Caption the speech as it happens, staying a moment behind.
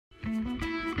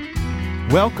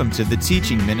Welcome to the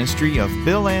teaching ministry of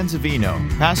Bill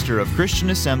Anzavino, pastor of Christian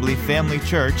Assembly Family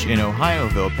Church in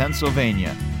Ohioville,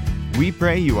 Pennsylvania. We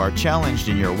pray you are challenged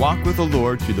in your walk with the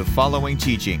Lord through the following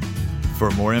teaching.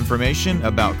 For more information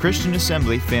about Christian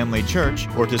Assembly Family Church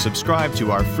or to subscribe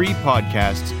to our free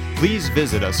podcasts, please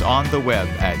visit us on the web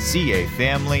at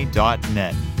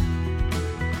cafamily.net.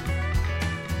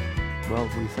 Well,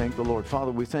 we thank the Lord.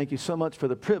 Father, we thank you so much for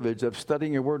the privilege of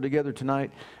studying your word together tonight.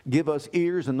 Give us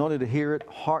ears anointed to hear it,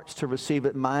 hearts to receive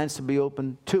it, minds to be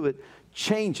open to it.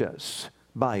 Change us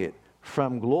by it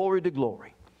from glory to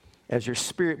glory as your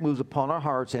Spirit moves upon our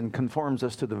hearts and conforms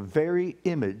us to the very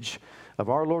image of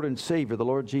our Lord and Savior, the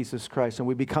Lord Jesus Christ. And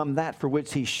we become that for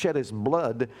which he shed his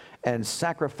blood and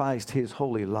sacrificed his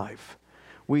holy life.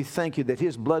 We thank you that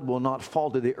his blood will not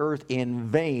fall to the earth in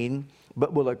vain,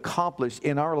 but will accomplish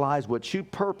in our lives what you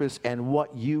purpose and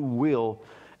what you will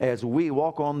as we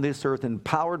walk on this earth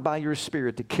empowered by your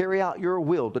Spirit to carry out your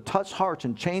will, to touch hearts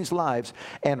and change lives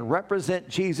and represent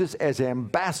Jesus as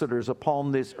ambassadors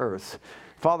upon this earth.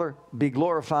 Father, be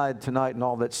glorified tonight in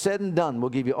all that's said and done. We'll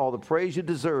give you all the praise you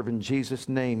deserve in Jesus'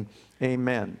 name.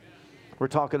 Amen. We're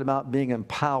talking about being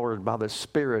empowered by the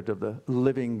Spirit of the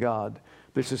living God.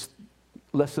 This is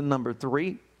lesson number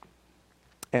 3.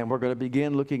 And we're going to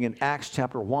begin looking in Acts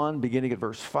chapter 1, beginning at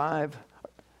verse 5.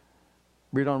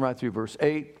 Read on right through verse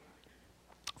 8.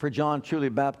 For John truly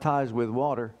baptized with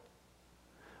water,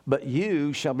 but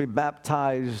you shall be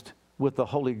baptized with the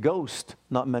Holy Ghost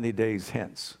not many days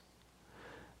hence.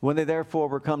 When they therefore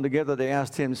were come together, they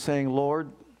asked him, saying,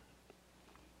 Lord,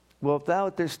 wilt thou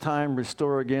at this time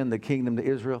restore again the kingdom to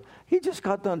Israel? He just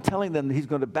got done telling them that he's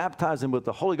going to baptize them with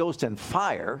the Holy Ghost and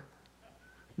fire.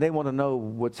 They want to know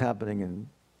what's happening in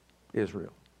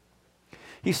Israel.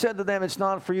 He said to them, it's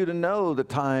not for you to know the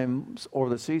times or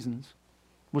the seasons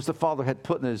which the Father had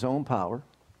put in his own power.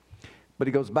 But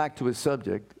he goes back to his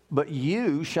subject. But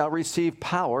you shall receive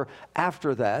power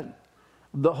after that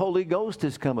the Holy Ghost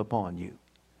has come upon you.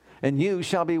 And you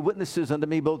shall be witnesses unto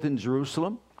me both in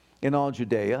Jerusalem, in all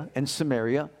Judea and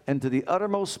Samaria, and to the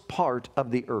uttermost part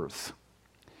of the earth.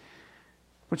 I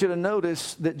want you to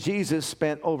notice that Jesus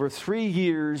spent over 3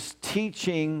 years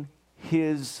teaching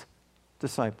his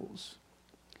disciples.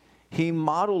 He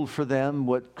modeled for them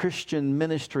what Christian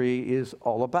ministry is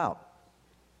all about.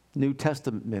 New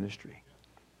Testament ministry.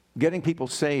 Getting people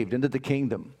saved into the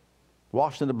kingdom.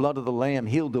 Washed in the blood of the Lamb,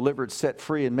 healed, delivered, set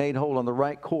free, and made whole on the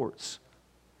right course.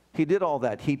 He did all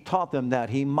that. He taught them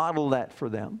that. He modeled that for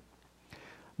them.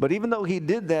 But even though he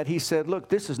did that, he said, look,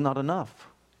 this is not enough.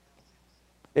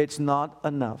 It's not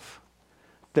enough.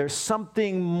 There's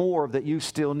something more that you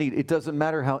still need. It doesn't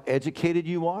matter how educated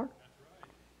you are.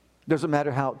 Doesn't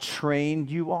matter how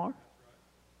trained you are.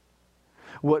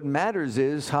 What matters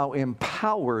is how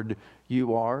empowered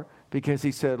you are, because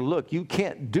he said, look, you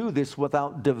can't do this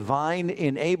without divine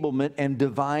enablement and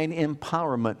divine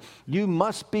empowerment. You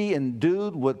must be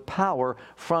endued with power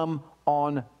from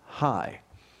on high.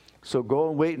 So go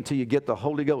and wait until you get the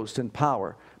Holy Ghost and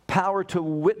power. Power to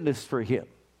witness for him.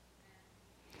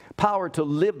 Power to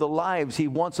live the lives he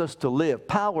wants us to live.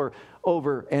 Power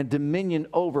over and dominion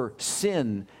over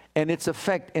sin and its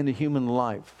effect in the human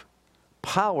life.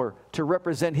 Power to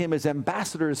represent him as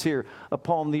ambassadors here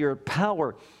upon the earth.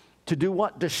 Power to do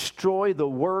what? Destroy the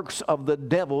works of the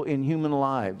devil in human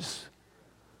lives.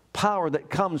 Power that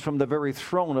comes from the very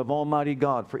throne of Almighty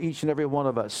God for each and every one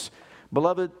of us.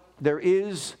 Beloved, there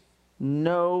is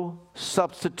no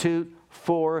substitute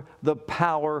for the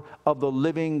power of the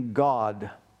living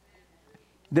God.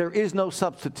 There is no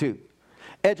substitute.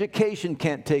 Education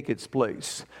can't take its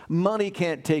place. Money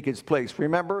can't take its place.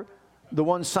 Remember, the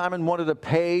one Simon wanted to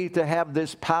pay to have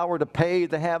this power, to pay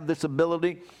to have this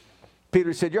ability.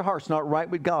 Peter said, your heart's not right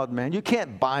with God, man. You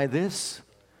can't buy this.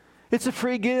 It's a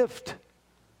free gift.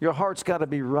 Your heart's got to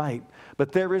be right.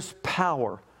 But there is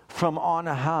power from on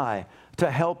high to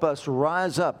help us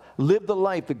rise up, live the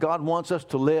life that God wants us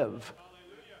to live,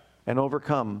 and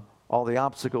overcome all the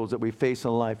obstacles that we face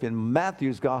in life. In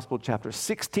Matthew's Gospel, chapter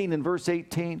 16 and verse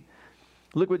 18,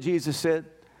 look what Jesus said.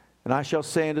 And I shall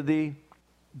say unto thee,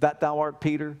 that thou art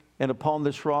Peter, and upon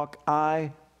this rock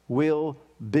I will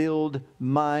build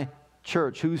my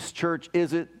church. Whose church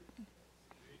is it?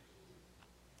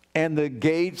 And the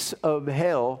gates of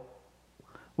hell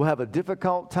will have a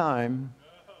difficult time.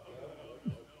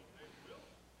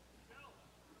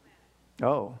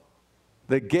 Oh.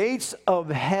 The gates of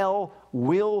hell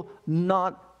will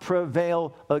not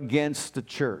prevail against the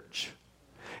church.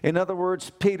 In other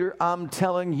words, Peter, I'm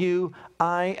telling you,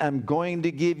 I am going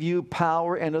to give you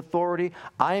power and authority.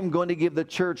 I am going to give the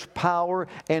church power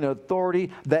and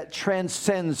authority that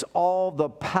transcends all the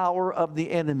power of the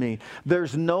enemy.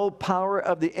 There's no power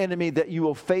of the enemy that you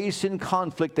will face in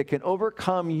conflict that can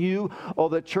overcome you or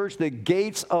the church. The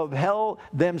gates of hell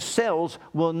themselves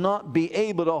will not be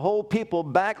able to hold people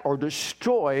back or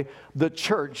destroy the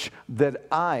church that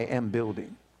I am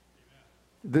building.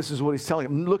 This is what he's telling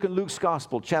him. Look in Luke's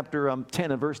Gospel, chapter 10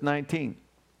 and verse 19.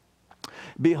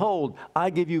 Behold,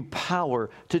 I give you power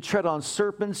to tread on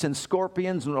serpents and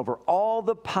scorpions and over all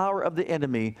the power of the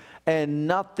enemy, and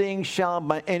nothing shall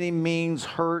by any means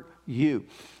hurt you.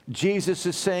 Jesus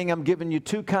is saying, I'm giving you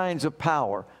two kinds of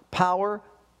power. Power,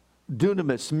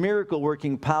 dunamis,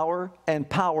 miracle-working power, and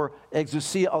power,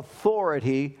 exousia,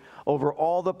 authority over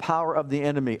all the power of the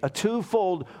enemy. A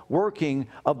twofold working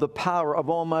of the power of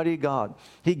Almighty God.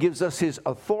 He gives us His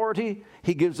authority.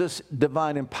 He gives us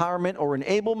divine empowerment or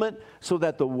enablement so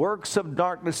that the works of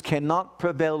darkness cannot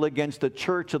prevail against the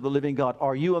church of the living God.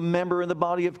 Are you a member in the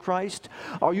body of Christ?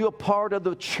 Are you a part of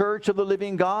the church of the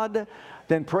living God?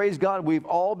 Then praise God, we've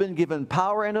all been given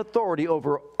power and authority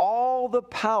over all the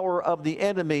power of the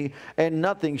enemy, and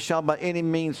nothing shall by any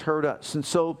means hurt us. And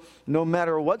so, no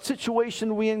matter what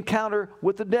situation we encounter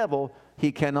with the devil,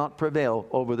 he cannot prevail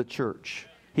over the church.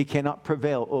 He cannot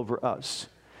prevail over us.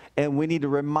 And we need to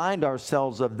remind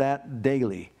ourselves of that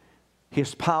daily.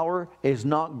 His power is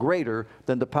not greater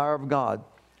than the power of God,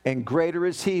 and greater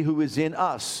is He who is in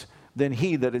us than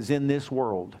he that is in this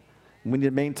world. We need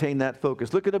to maintain that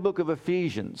focus. Look at the book of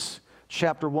Ephesians,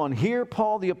 chapter 1. Here,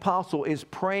 Paul the apostle is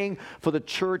praying for the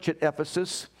church at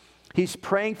Ephesus. He's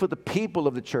praying for the people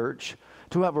of the church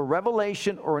to have a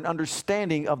revelation or an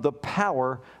understanding of the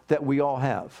power that we all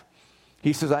have.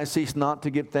 He says, I cease not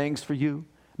to give thanks for you,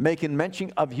 making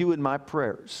mention of you in my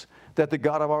prayers, that the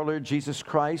God of our Lord Jesus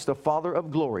Christ, the Father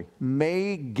of glory,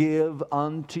 may give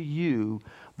unto you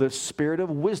the spirit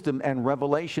of wisdom and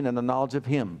revelation and the knowledge of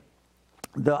Him,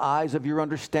 the eyes of your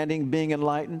understanding being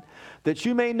enlightened, that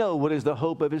you may know what is the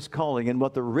hope of His calling, and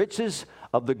what the riches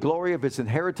of the glory of His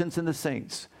inheritance in the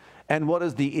saints, and what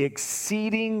is the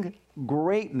exceeding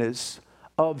greatness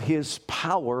of His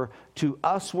power to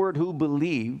usward who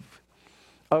believe,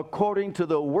 according to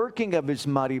the working of His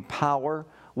mighty power,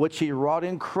 which He wrought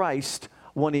in Christ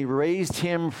when He raised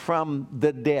Him from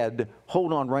the dead.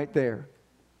 Hold on right there.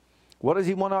 What does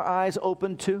He want our eyes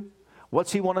open to?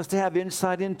 What's He want us to have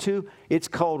insight into? It's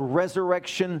called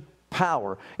resurrection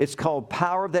power. It's called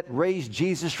power that raised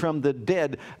Jesus from the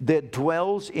dead, that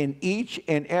dwells in each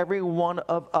and every one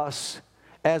of us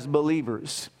as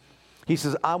believers. He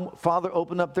says, Father,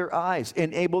 open up their eyes,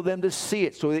 enable them to see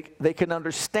it so they can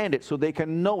understand it, so they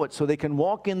can know it, so they can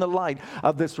walk in the light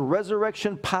of this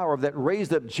resurrection power that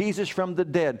raised up Jesus from the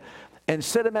dead and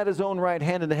set Him at His own right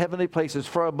hand in the heavenly places,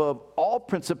 far above all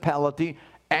principality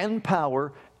and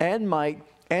power and might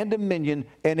and dominion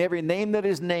and every name that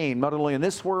is named, not only in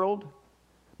this world,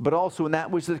 but also in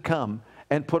that which is to come,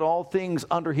 and put all things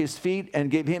under His feet,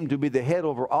 and gave Him to be the head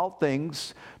over all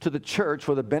things to the church,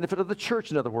 for the benefit of the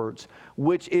church, in other words,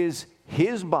 which is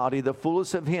His body, the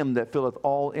fullness of Him that filleth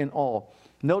all in all.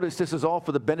 Notice this is all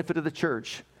for the benefit of the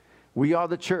church. We are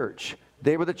the church.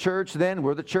 They were the church then,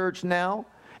 we're the church now.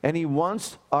 And He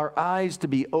wants our eyes to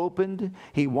be opened.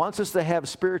 He wants us to have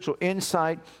spiritual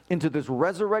insight into this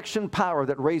resurrection power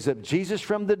that raised up Jesus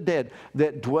from the dead,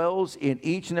 that dwells in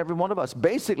each and every one of us.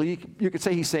 Basically, you could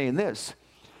say He's saying this.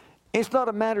 It's not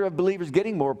a matter of believers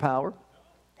getting more power,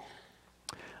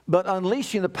 but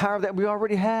unleashing the power that we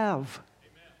already have.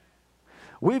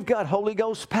 We've got Holy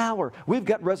Ghost power. We've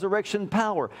got resurrection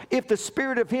power. If the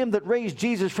Spirit of Him that raised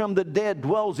Jesus from the dead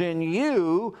dwells in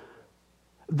you,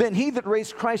 then He that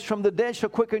raised Christ from the dead shall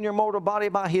quicken your mortal body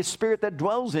by His Spirit that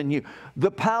dwells in you.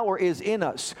 The power is in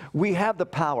us. We have the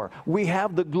power. We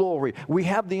have the glory. We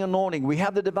have the anointing. We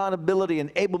have the divine ability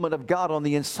and enablement of God on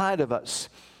the inside of us.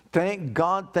 Thank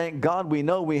God, we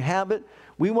know we have it.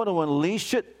 We want to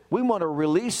unleash it. We want to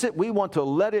release it. We want to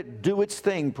let it do its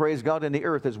thing, praise God, in the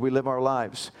earth as we live our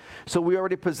lives. So we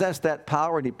already possess that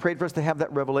power, and He prayed for us to have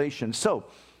that revelation. So,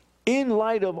 in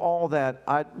light of all that,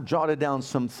 I jotted down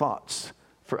some thoughts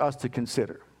for us to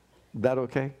consider. Is that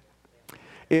okay?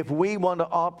 If we want to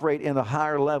operate in a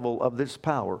higher level of this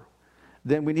power,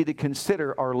 then we need to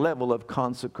consider our level of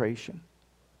consecration.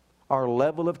 Our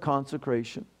level of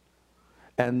consecration.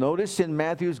 And notice in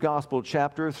Matthew's Gospel,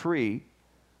 chapter 3,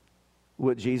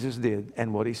 what Jesus did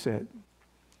and what He said.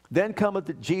 Then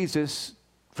cometh Jesus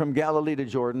from Galilee to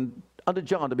Jordan unto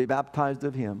John to be baptized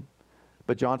of him.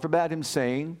 But John forbade him,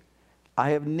 saying,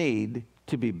 I have need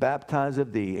to be baptized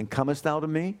of thee, and comest thou to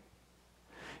me?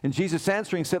 And Jesus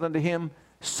answering said unto him,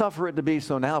 suffer it to be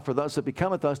so now, for thus it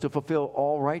becometh us to fulfill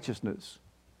all righteousness.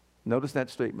 Notice that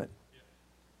statement.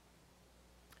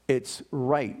 It's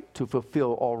right to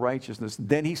fulfill all righteousness.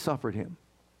 Then he suffered him.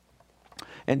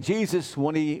 And Jesus,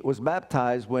 when he was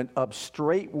baptized, went up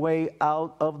straightway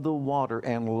out of the water,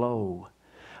 and lo,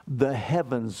 the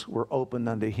heavens were opened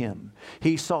unto him.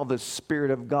 He saw the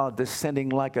Spirit of God descending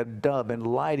like a dove and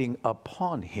lighting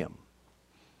upon him.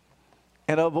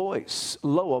 And a voice,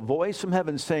 lo, a voice from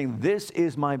heaven saying, this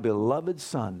is my beloved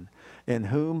Son, in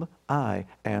whom I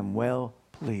am well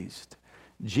pleased.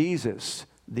 Jesus,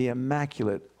 the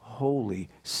immaculate, holy,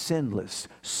 sinless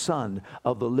Son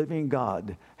of the living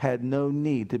God, had no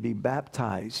need to be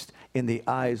baptized in the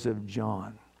eyes of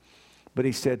John. But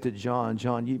he said to John,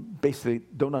 John, you basically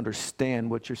don't understand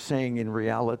what you're saying in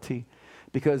reality.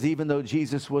 Because even though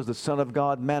Jesus was the Son of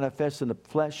God manifest in the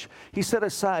flesh, he set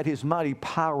aside his mighty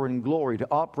power and glory to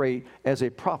operate as a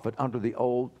prophet under the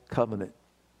old covenant.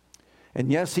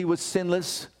 And yes, he was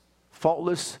sinless,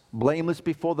 faultless, blameless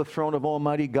before the throne of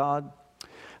Almighty God.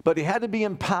 But he had to be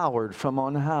empowered from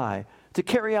on high to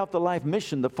carry out the life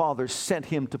mission the Father sent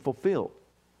him to fulfill.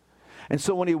 And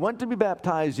so when he went to be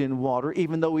baptized in water,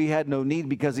 even though he had no need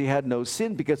because he had no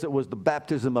sin, because it was the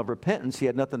baptism of repentance, he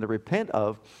had nothing to repent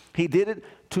of, he did it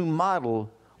to model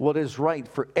what is right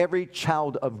for every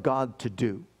child of God to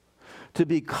do, to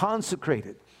be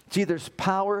consecrated. See, there's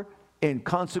power in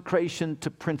consecration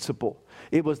to principle.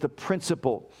 It was the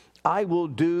principle. I will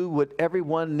do what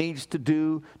everyone needs to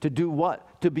do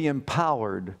what? To be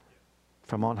empowered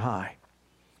from on high.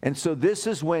 And so this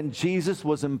is when Jesus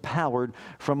was empowered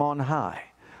from on high.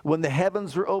 When the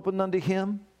heavens were opened unto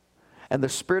him and the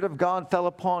Spirit of God fell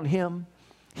upon him,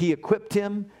 he equipped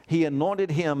him, he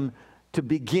anointed him to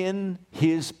begin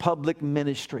his public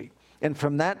ministry. And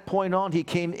from that point on, he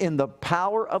came in the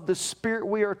power of the Spirit,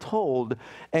 we are told,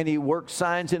 and he worked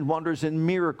signs and wonders and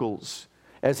miracles.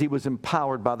 As he was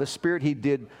empowered by the Spirit, he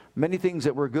did many things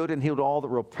that were good and healed all that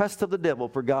were oppressed of the devil,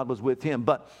 for God was with him.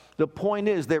 But the point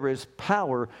is, there is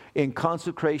power in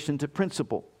consecration to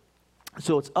principle.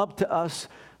 So it's up to us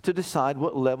to decide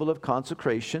what level of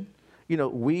consecration,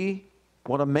 we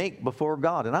want to make before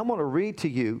God. And I want to read to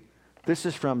you, this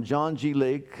is from John G.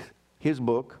 Lake, his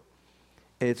book.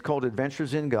 It's called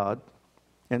Adventures in God.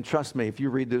 And trust me, if you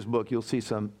read this book, you'll see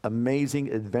some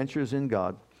amazing adventures in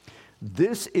God.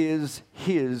 This is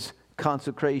his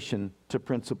consecration to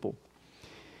principle.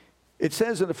 It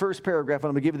says in the first paragraph, and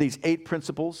I'm going to give you these 8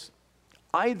 principles.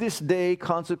 I this day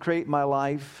consecrate my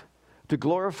life to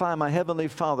glorify my heavenly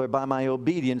Father by my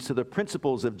obedience to the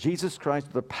principles of Jesus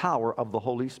Christ, the power of the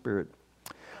Holy Spirit.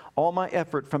 All my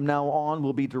effort from now on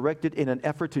will be directed in an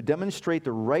effort to demonstrate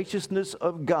the righteousness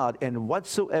of God in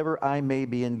whatsoever I may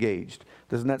be engaged.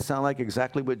 Doesn't that sound like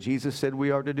exactly what Jesus said we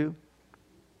are to do?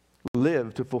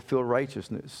 Live to fulfill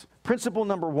righteousness. Principle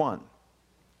number 1,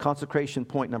 consecration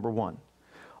point number 1.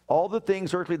 All the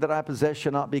things earthly that I possess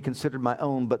shall not be considered my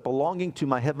own, but belonging to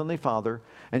my heavenly Father,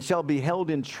 and shall be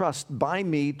held in trust by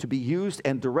me to be used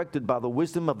and directed by the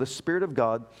wisdom of the Spirit of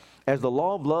God, as the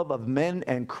law of love of men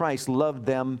and Christ loved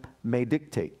them may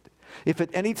dictate. If at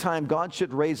any time God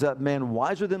should raise up men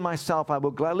wiser than myself, I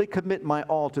will gladly commit my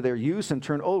all to their use and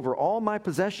turn over all my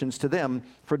possessions to them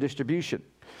for distribution.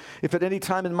 If at any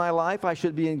time in my life I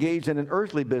should be engaged in an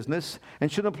earthly business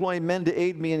and should employ men to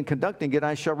aid me in conducting it,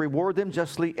 I shall reward them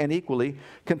justly and equally,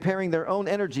 comparing their own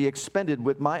energy expended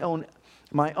with my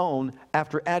own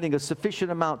after adding a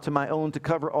sufficient amount to my own to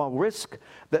cover all risk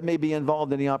that may be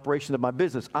involved in the operation of my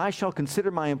business. I shall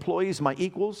consider my employees my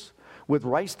equals, with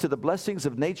rights to the blessings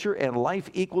of nature and life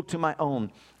equal to my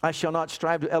own. I shall not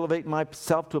strive to elevate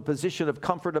myself to a position of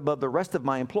comfort above the rest of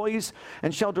my employees,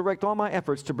 and shall direct all my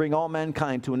efforts to bring all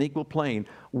mankind to an equal plane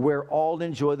where all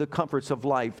enjoy the comforts of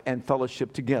life and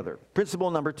fellowship together.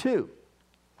 Principle number 2.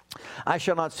 I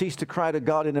shall not cease to cry to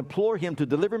God and implore him to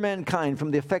deliver mankind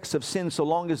from the effects of sin so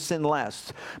long as sin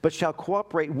lasts, but shall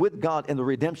cooperate with God in the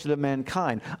redemption of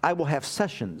mankind. I will have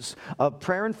sessions of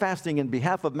prayer and fasting in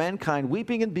behalf of mankind,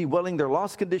 weeping and bewailing their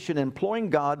lost condition, imploring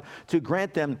God to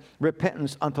grant them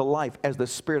repentance unto life as the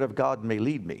Spirit of God may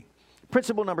lead me.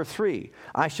 Principle number 3,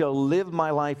 I shall live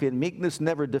my life in meekness,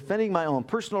 never defending my own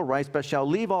personal rights, but shall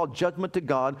leave all judgment to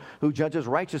God, who judges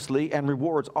righteously and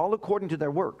rewards all according to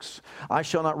their works. I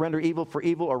shall not render evil for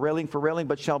evil or railing for railing,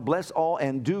 but shall bless all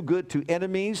and do good to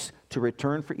enemies to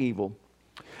return for evil.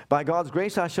 By God's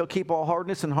grace, I shall keep all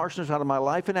hardness and harshness out of my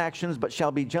life and actions, but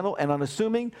shall be gentle and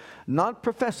unassuming, not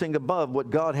professing above what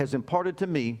God has imparted to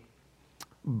me,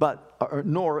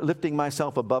 nor lifting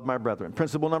myself above my brethren.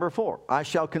 Principle number 4, I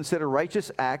shall consider righteous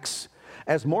acts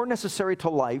as more necessary to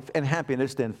life and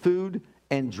happiness than food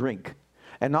and drink,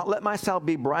 and not let myself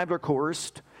be bribed or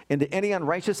coerced into any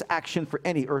unrighteous action for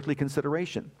any earthly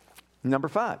consideration. Number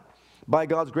 5, by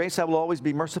God's grace, I will always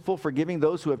be merciful, forgiving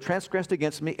those who have transgressed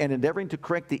against me and endeavoring to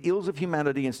correct the ills of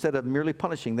humanity instead of merely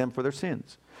punishing them for their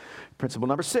sins. Principle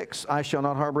number 6, I shall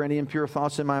not harbor any impure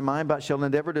thoughts in my mind, but shall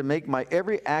endeavor to make my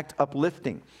every act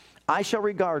uplifting. I shall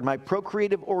regard my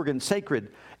procreative organs sacred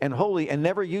and holy and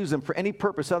never use them for any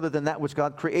purpose other than that which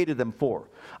God created them for.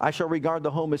 I shall regard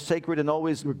the home as sacred and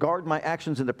always regard my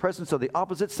actions in the presence of the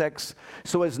opposite sex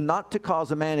so as not to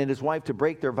cause a man and his wife to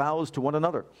break their vows to one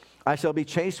another. I shall be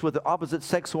chaste with the opposite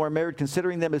sex who are married,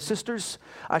 considering them as sisters.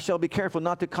 I shall be careful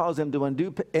not to cause them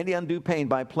to any undue pain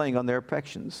by playing on their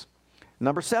affections.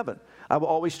 Number 7, I will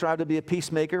always strive to be a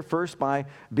peacemaker, first by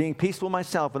being peaceful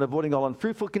myself and avoiding all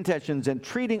unfruitful contentions and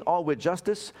treating all with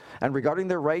justice and regarding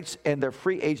their rights and their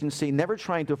free agency, never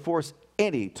trying to force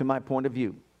any to my point of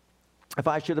view. If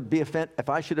I should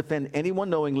offend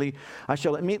anyone knowingly, I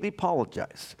shall immediately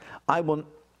apologize. I will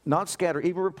not scatter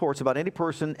evil reports about any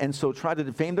person and so try to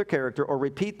defame their character or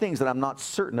repeat things that I'm not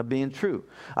certain of being true.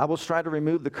 I will strive to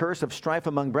remove the curse of strife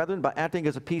among brethren by acting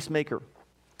as a peacemaker.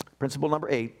 Principle number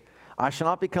 8, I shall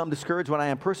not become discouraged when I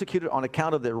am persecuted on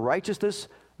account of the righteousness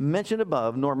mentioned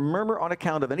above, nor murmur on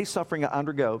account of any suffering I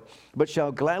undergo, but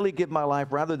shall gladly give my life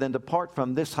rather than depart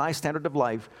from this high standard of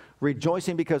life,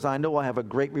 rejoicing because I know I have a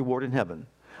great reward in heaven.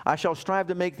 I shall strive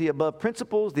to make the above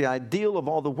principles the ideal of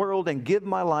all the world and give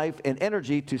my life and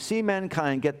energy to see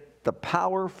mankind get the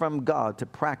power from God to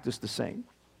practice the same.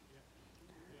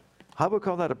 I would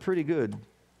call that a pretty good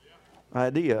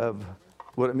idea of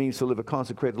what it means to live a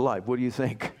consecrated life. What do you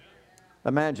think?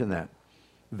 Imagine that.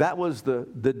 That was the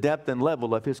depth and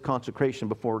level of his consecration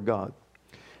before God.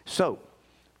 So,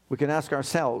 we can ask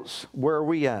ourselves, where are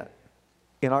we at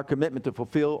in our commitment to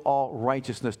fulfill all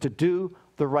righteousness, to do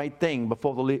the right thing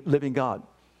before the living God?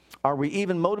 Are we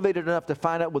even motivated enough to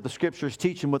find out what the Scriptures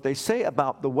teach and what they say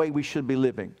about the way we should be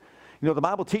living? You know, the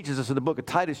Bible teaches us in the book of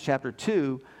Titus chapter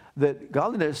 2 that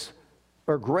godliness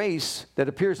or grace that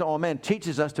appears to all men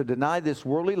teaches us to deny this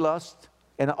worldly lust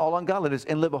and all ungodliness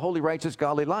and live a holy, righteous,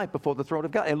 godly life before the throne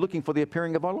of God and looking for the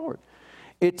appearing of our Lord.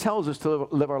 It tells us to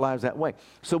live our lives that way.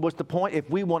 So what's the point? If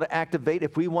we want to activate,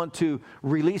 if we want to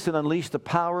release and unleash the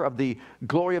power of the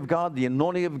glory of God, the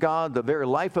anointing of God, the very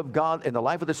life of God, and the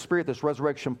life of the Spirit, this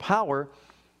resurrection power,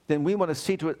 then we want to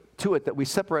see to it that we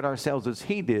separate ourselves as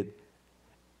He did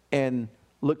and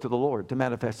look to the Lord to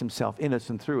manifest Himself in us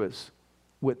and through us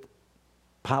with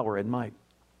power and might.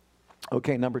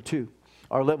 Okay, number 2,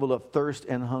 our level of thirst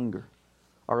and hunger.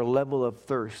 Our level of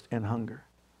thirst and hunger.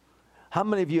 How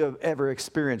many of you have ever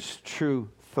experienced true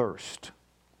thirst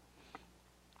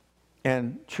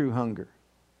and true hunger?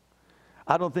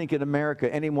 I don't think in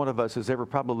America any one of us has ever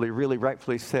probably really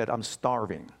rightfully said, I'm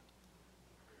starving.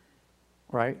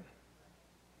 Right?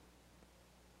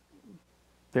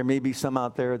 There may be some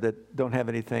out there that don't have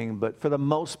anything, but for the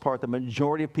most part, the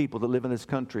majority of people that live in this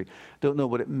country don't know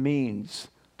what it means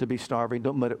to be starving,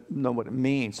 don't know what it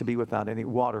means to be without any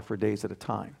water for days at a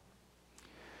time.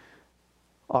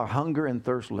 Our hunger and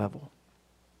thirst level.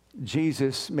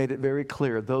 Jesus made it very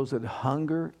clear, those that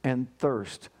hunger and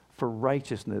thirst for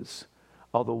righteousness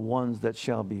are the ones that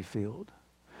shall be filled.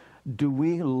 Do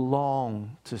we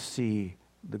long to see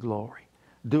the glory?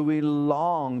 Do we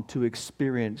long to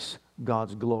experience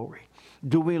God's glory?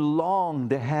 Do we long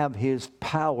to have His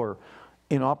power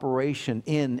in operation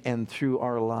in and through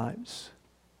our lives?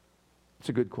 It's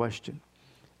a good question.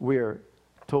 We are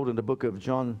told in the book of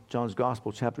John's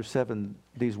Gospel, chapter 7,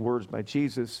 these words by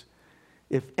Jesus,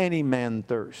 if any man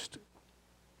thirst.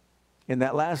 In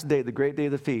that last day, the great day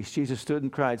of the feast, Jesus stood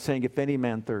and cried, saying, if any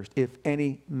man thirst, if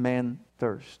any man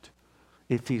thirst,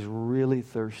 if he's really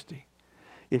thirsty,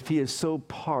 if he is so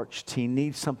parched, he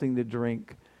needs something to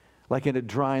drink, like in a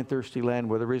dry and thirsty land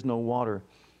where there is no water,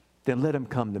 then let him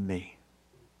come to me.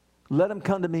 Let him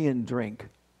come to me and drink.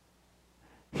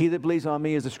 He that believes on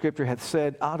me, as the Scripture hath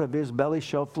said, out of his belly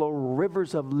shall flow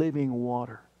rivers of living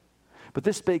water. But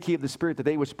this spake he of the Spirit that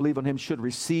they which believe on him should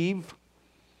receive.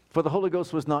 For the Holy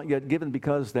Ghost was not yet given,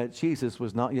 because that Jesus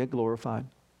was not yet glorified.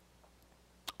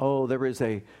 Oh, there is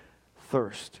a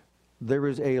thirst. There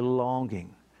is a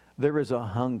longing. There is a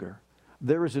hunger.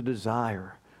 There is a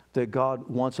desire that God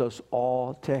wants us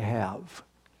all to have.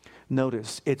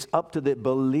 Notice, it's up to the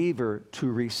believer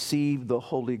to receive the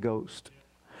Holy Ghost.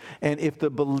 And if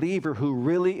the believer who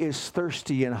really is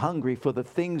thirsty and hungry for the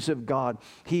things of God,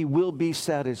 he will be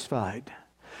satisfied.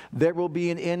 There will be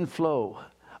an inflow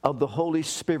of the Holy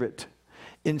Spirit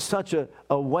in such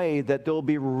a way that there will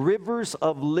be rivers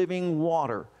of living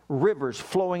water, rivers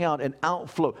flowing out, an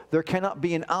outflow. There cannot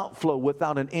be an outflow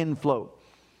without an inflow.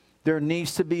 There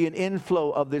needs to be an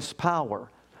inflow of this power.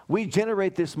 We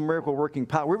generate this miracle working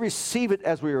power. We receive it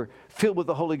as we are filled with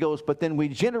the Holy Ghost, but then we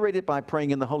generate it by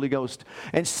praying in the Holy Ghost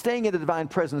and staying in the divine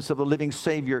presence of the living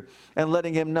Savior and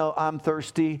letting Him know, I'm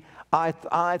thirsty.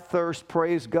 I thirst,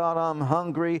 praise God, I'm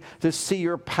hungry to see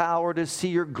your power, to see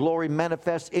your glory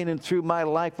manifest in and through my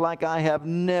life like I have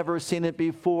never seen it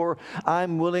before.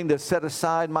 I'm willing to set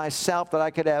aside myself that I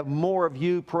could have more of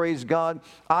you, praise God.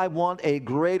 I want a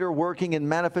greater working and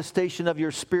manifestation of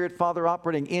your Spirit, Father,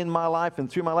 operating in my life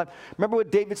and through my life. Remember what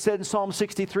David said in Psalm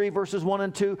 63, verses 1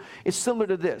 and 2? It's similar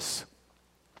to this.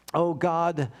 O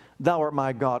God, thou art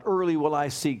my God. Early will I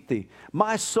seek thee.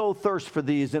 My soul thirsts for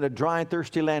thee as in a dry and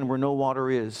thirsty land where no water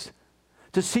is.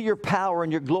 To see your power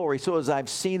and your glory, so as I've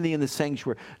seen thee in the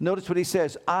sanctuary. Notice what he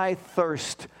says. I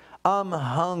thirst. I'm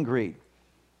hungry.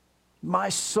 My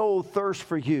soul thirsts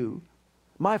for you.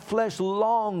 My flesh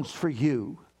longs for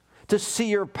you. To see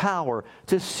your power,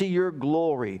 to see your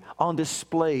glory on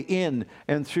display in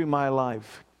and through my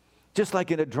life. Just like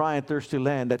in a dry and thirsty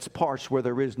land that's parched where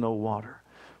there is no water.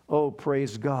 Oh,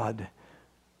 praise God.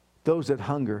 Those that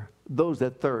hunger, those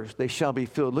that thirst, they shall be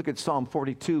filled. Look at Psalm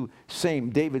 42. Same.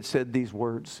 David said these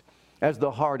words. As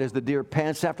the hart, as the deer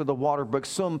pants after the water brook,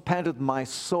 so panteth my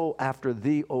soul after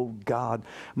thee, O God.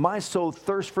 My soul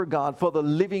thirsts for God, for the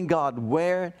living God.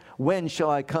 When shall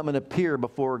I come and appear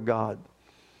before God?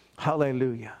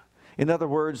 Hallelujah. In other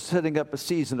words, setting up a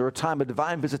season or a time of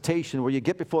divine visitation where you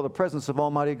get before the presence of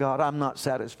Almighty God. I'm not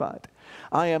satisfied.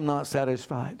 I am not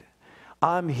satisfied.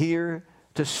 I'm here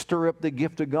to stir up the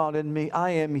gift of God in me.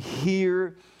 I am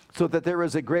here so that there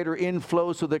is a greater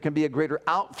inflow, so there can be a greater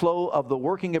outflow of the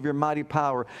working of your mighty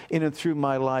power in and through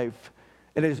my life.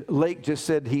 And as Lake just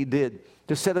said he did,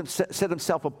 to set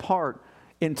himself apart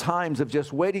in times of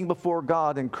just waiting before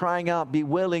God and crying out,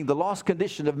 bewailing the lost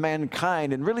condition of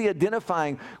mankind and really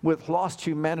identifying with lost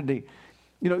humanity.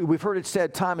 You know, we've heard it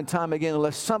said time and time again,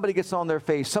 unless somebody gets on their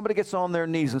face, somebody gets on their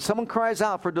knees, and someone cries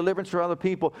out for deliverance for other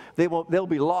people, they'll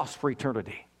be lost for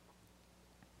eternity.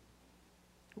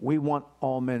 We want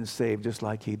all men saved just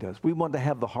like he does. We want to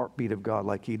have the heartbeat of God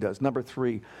like he does. Number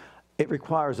 3, it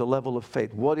requires a level of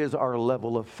faith. What is our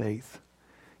level of faith?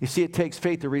 You see, it takes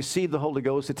faith to receive the Holy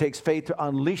Ghost. It takes faith to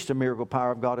unleash the miracle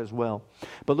power of God as well.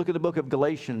 But look at the book of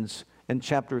Galatians in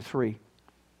chapter 3.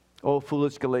 Oh,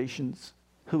 foolish Galatians,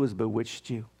 who has bewitched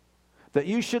you, that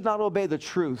you should not obey the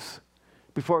truth,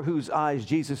 before whose eyes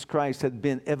Jesus Christ had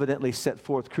been evidently set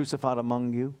forth, crucified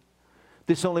among you?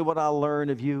 This only what I learn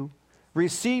of you.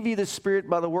 Receive ye the Spirit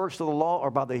by the works of the law,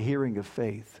 or by the hearing of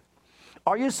faith?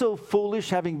 Are you so foolish,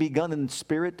 having begun in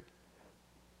spirit?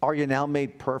 Are you now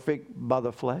made perfect by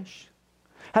the flesh?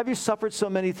 Have you suffered so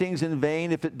many things in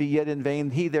vain, if it be yet in vain?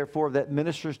 He therefore that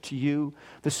ministers to you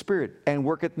the Spirit, and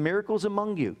worketh miracles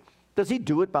among you, does he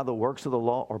do it by the works of the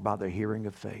law, or by the hearing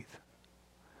of faith?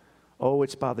 Oh,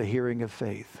 it's by the hearing of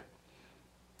faith.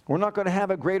 We're not going to have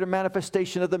a greater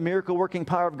manifestation of the miracle working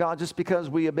power of God just because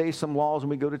we obey some laws and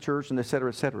we go to church and et cetera,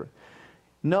 et cetera.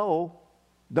 No,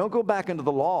 don't go back into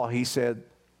the law, he said.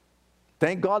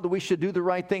 Thank God that we should do the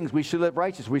right things. We should live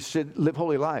righteous. We should live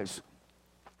holy lives.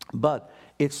 But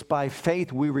it's by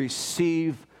faith we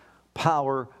receive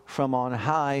power from on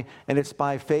high, and it's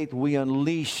by faith we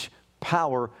unleash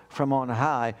power from on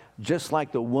high, just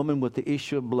like the woman with the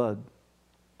issue of blood.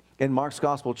 In Mark's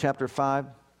Gospel, chapter 5,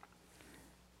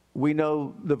 we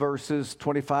know the verses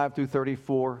 25 through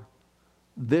 34.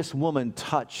 This woman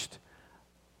touched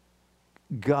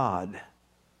God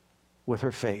with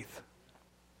her faith.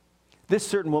 This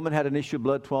certain woman had an issue of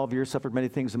blood 12 years, suffered many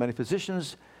things and many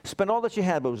physicians, spent all that she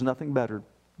had, but was nothing better,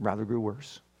 rather grew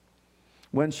worse.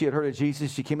 When she had heard of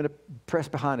Jesus, she came in,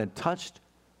 pressed behind and touched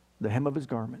the hem of his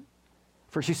garment.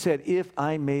 For she said, if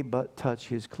I may but touch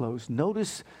his clothes.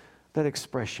 Notice that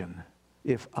expression,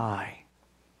 if I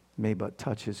may but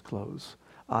touch his clothes,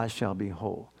 I shall be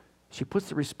whole. She puts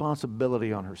the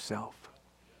responsibility on herself.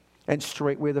 And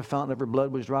straightway the fountain of her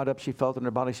blood was dried up. She felt in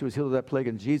her body she was healed of that plague.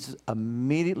 And Jesus,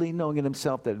 immediately knowing in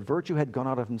himself that virtue had gone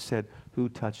out of him, said, who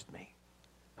touched me?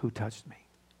 Who touched me?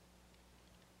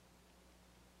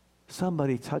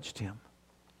 Somebody touched him.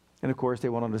 And of course, they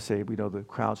went on to say, we know the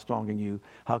crowd's thronging you.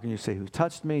 How can you say, who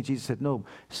touched me? Jesus said, no,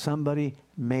 somebody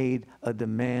made a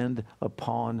demand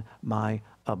upon my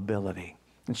ability.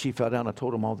 And she fell down and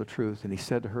told him all the truth. And he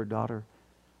said to her, daughter,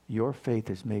 your faith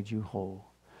has made you whole.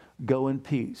 Go in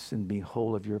peace and be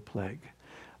whole of your plague.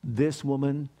 This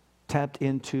woman tapped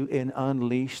into and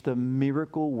unleashed the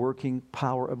miracle-working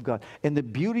power of God. And the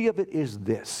beauty of it is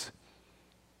this.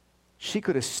 She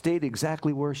could have stayed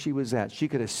exactly where she was at. She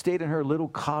could have stayed in her little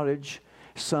cottage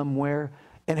somewhere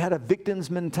and had a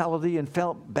victim's mentality and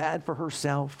felt bad for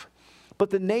herself. But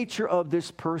the nature of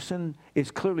this person is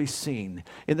clearly seen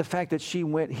in the fact that she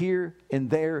went here and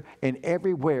there and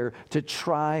everywhere to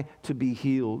try to be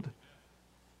healed.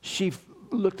 She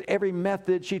looked every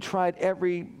method. She tried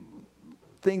every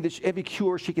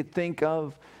cure she could think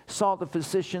of, saw the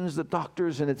physicians, the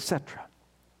doctors, and etc.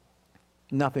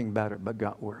 Nothing better, but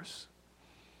got worse.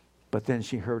 But then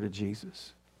she heard of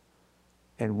Jesus.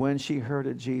 And when she heard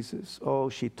of Jesus,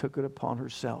 she took it upon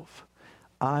herself.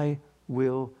 I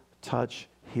will touch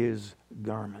his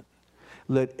garment.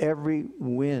 Let every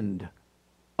wind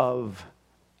of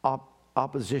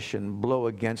opposition blow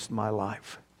against my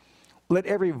life. Let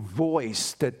every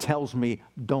voice that tells me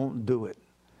don't do it.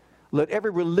 Let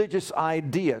every religious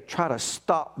idea try to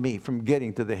stop me from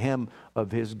getting to the hem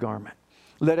of his garment.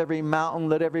 Let every mountain,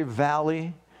 let every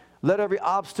valley, let every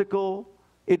obstacle,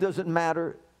 it doesn't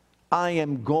matter. I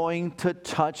am going to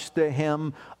touch the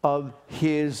hem of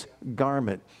his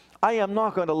garment. I am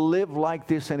not going to live like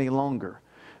this any longer.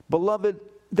 Beloved,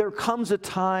 there comes a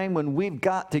time when we've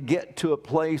got to get to a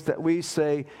place that we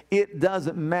say, it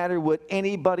doesn't matter what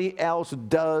anybody else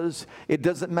does. It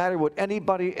doesn't matter what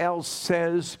anybody else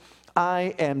says.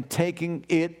 I am taking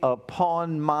it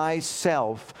upon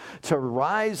myself to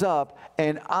rise up,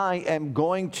 and I am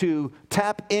going to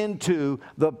tap into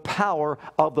the power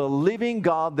of the living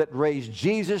God that raised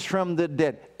Jesus from the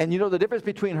dead. And you know the difference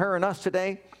between her and us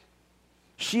today?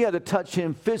 She had to touch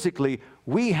him physically.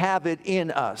 We have it in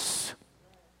us.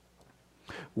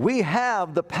 We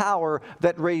have the power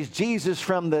that raised Jesus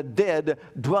from the dead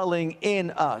dwelling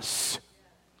in us.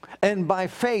 And by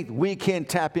faith, we can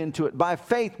tap into it. By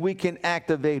faith, we can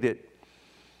activate it.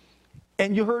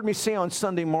 And you heard me say on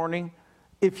Sunday morning,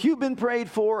 if you've been prayed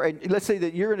for, and let's say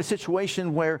that you're in a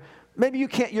situation where maybe you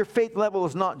can't, your faith level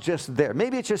is not just there.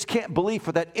 Maybe it just can't believe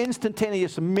for that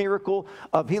instantaneous miracle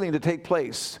of healing to take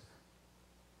place.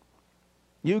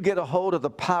 You get a hold of the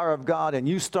power of God and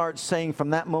you start saying from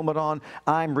that moment on,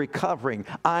 I'm recovering.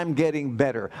 I'm getting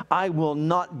better. I will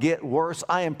not get worse.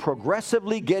 I am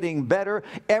progressively getting better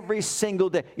every single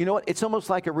day. You know what? It's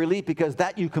almost like a relief because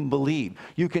that you can believe.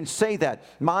 You can say that.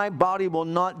 My body will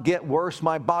not get worse.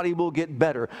 My body will get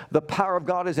better. The power of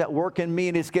God is at work in me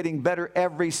and it's getting better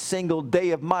every single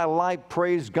day of my life.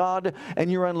 Praise God.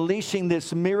 And you're unleashing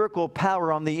this miracle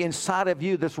power on the inside of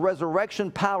you, this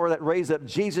resurrection power that raised up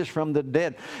Jesus from the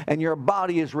dead. And your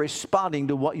body is responding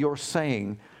to what you're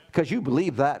saying because you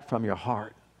believe that from your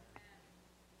heart.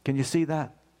 Can you see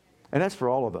that? And that's for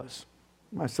all of us,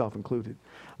 myself included.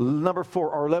 Number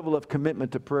 4, our level of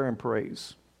commitment to prayer and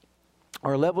praise.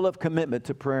 Our level of commitment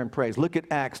to prayer and praise. Look at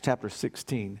Acts chapter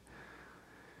 16.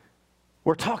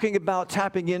 We're talking about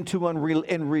tapping into and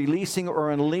releasing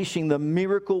or unleashing the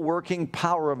miracle-working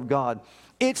power of God.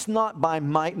 It's not by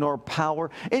might nor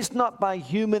power. It's not by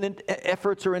human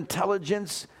efforts or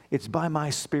intelligence. It's by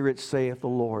my Spirit, saith the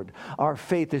Lord. Our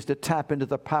faith is to tap into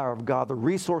the power of God, the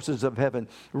resources of heaven,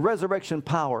 resurrection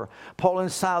power. Paul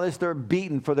and Silas, they're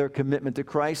beaten for their commitment to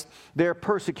Christ. They're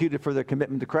persecuted for their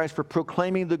commitment to Christ, for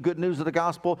proclaiming the good news of the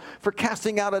gospel, for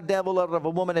casting out a devil out of a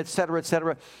woman, etc.,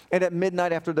 etc. And at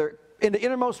midnight after they're in the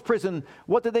innermost prison,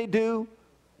 what did they do?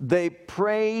 They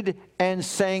prayed and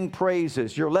sang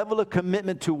praises. Your level of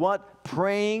commitment to what?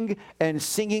 Praying and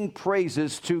singing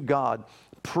praises to God.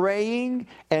 Praying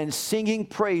and singing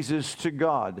praises to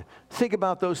God. Think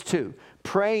about those two.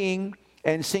 Praying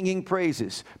and singing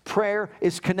praises. Prayer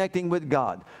is connecting with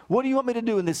God. What do you want me to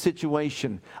do in this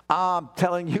situation? I'm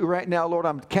telling you right now, Lord,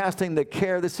 I'm casting the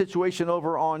care of the situation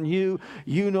over on you.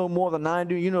 You know more than I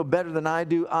do. You know better than I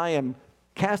do. I am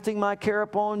casting my care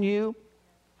upon you,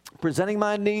 presenting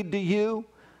my need to you.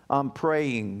 I'm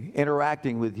praying,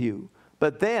 interacting with you.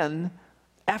 But then,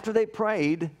 after they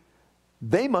prayed,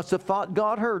 they must have thought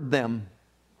God heard them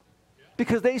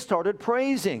because they started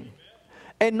praising.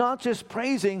 And not just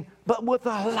praising, but with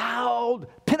a loud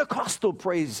Pentecostal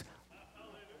praise.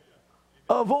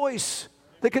 A voice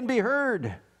that can be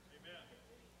heard.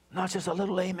 Not just a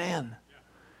little amen.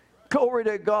 Glory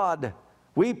to God.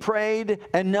 We prayed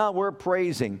and now we're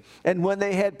praising. And when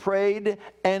they had prayed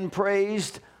and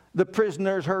praised, the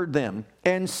prisoners heard them.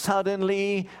 And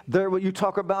suddenly, you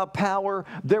talk about power,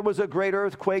 there was a great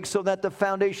earthquake so that the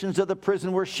foundations of the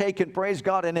prison were shaken. Praise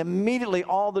God. And immediately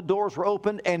all the doors were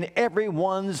opened and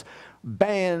everyone's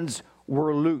bands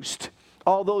were loosed.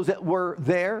 All those that were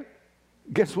there,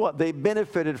 guess what? They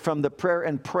benefited from the prayer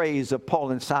and praise of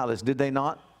Paul and Silas, did they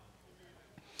not?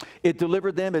 It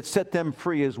delivered them. It set them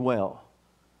free as well.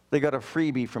 They got a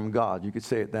freebie from God. You could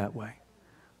say it that way.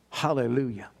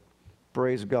 Hallelujah.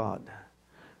 Praise God.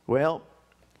 Well,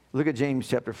 look at James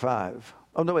chapter 5.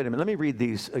 Oh, no, wait a minute. Let me read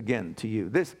these again to you.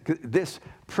 This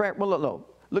prayer, well, no.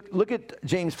 Look at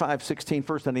James 5:16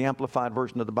 first in the Amplified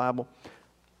version of the Bible.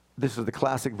 This is the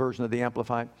classic version of the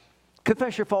Amplified.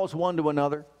 Confess your faults one to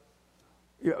another,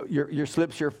 your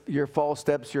slips, your false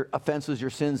steps, your offenses, your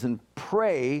sins, and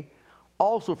pray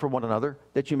also for one another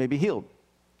that you may be healed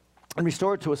and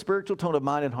restored to a spiritual tone of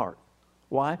mind and heart.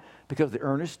 Why? Because the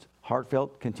earnest,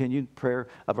 heartfelt, continued prayer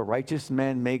of a righteous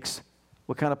man makes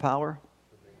what kind of power?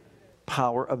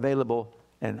 Power available.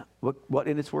 And what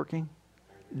in its working?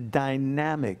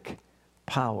 Dynamic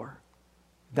power.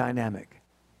 Dynamic.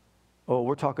 Oh,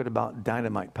 we're talking about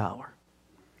dynamite power.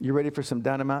 You ready for some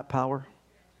dynamite power?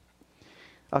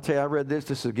 I'll tell you, I read this.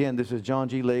 This is John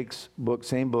G. Lake's book,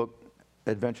 same book,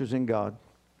 Adventures in God.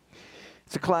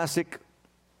 It's a classic.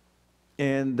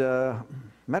 And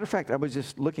matter of fact, I was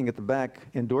just looking at the back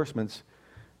endorsements.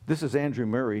 This is Andrew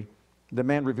Murray. The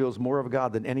man reveals more of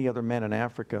God than any other man in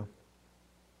Africa.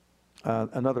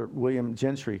 Another, William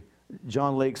Gentry.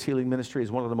 John Lake's healing ministry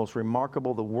is one of the most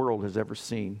remarkable the world has ever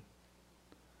seen.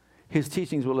 His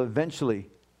teachings will eventually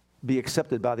be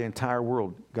accepted by the entire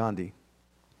world, Gandhi.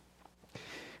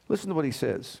 Listen to what he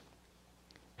says.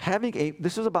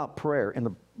 This is about prayer in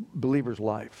the believer's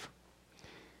life.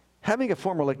 Having a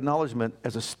formal acknowledgement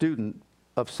as a student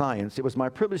of science, it was my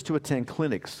privilege to attend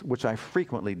clinics, which I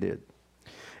frequently did.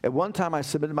 At one time, I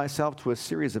submitted myself to a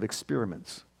series of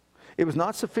experiments. It was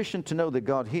not sufficient to know that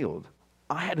God healed.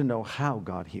 I had to know how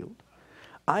God healed.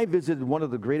 I visited one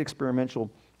of the great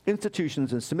experimental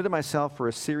institutions and submitted myself for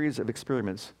a series of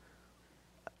experiments.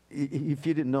 If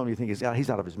you didn't know him, you think he's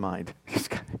out of his mind.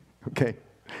 Okay?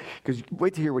 Because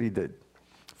wait to hear what he did.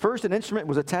 First, an instrument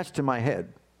was attached to my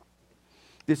head.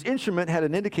 This instrument had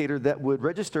an indicator that would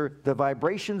register the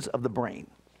vibrations of the brain.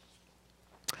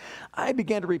 I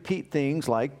began to repeat things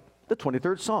like the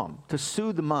 23rd Psalm to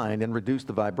soothe the mind and reduce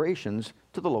the vibrations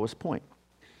to the lowest point.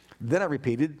 Then I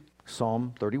repeated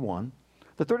Psalm 31,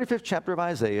 the 35th chapter of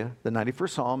Isaiah, the 91st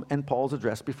Psalm, and Paul's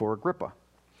address before Agrippa.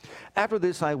 After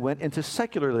this, I went into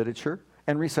secular literature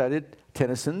and recited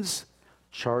Tennyson's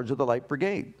Charge of the Light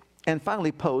Brigade, and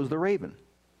finally Poe's The Raven.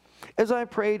 As I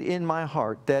prayed in my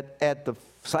heart that at the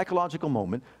psychological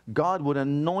moment, God would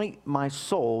anoint my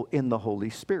soul in the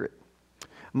Holy Spirit.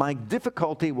 My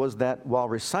difficulty was that while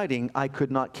reciting, I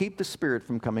could not keep the Spirit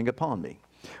from coming upon me.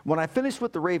 When I finished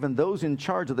with The Raven, those in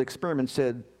charge of the experiment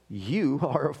said, "You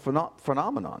are a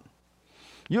phenomenon.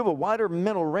 You have a wider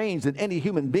mental range than any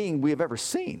human being we have ever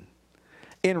seen."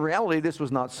 In reality, this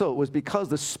was not so. It was because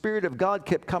the Spirit of God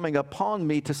kept coming upon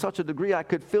me to such a degree I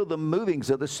could feel the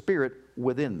movings of the Spirit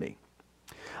within me.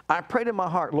 I prayed in my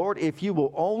heart, Lord, if you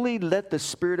will only let the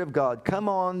Spirit of God come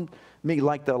on me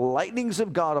like the lightnings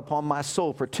of God upon my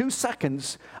soul for 2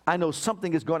 seconds, I know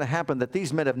something is going to happen that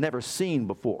these men have never seen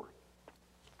before.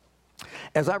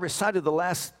 As I recited the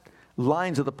last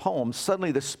lines of the poem,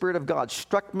 suddenly the Spirit of God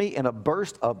struck me in a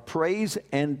burst of praise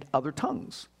and other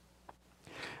tongues.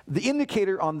 The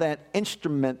indicator on that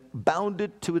instrument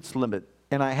bounded to its limit,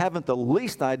 and I haven't the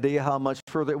least idea how much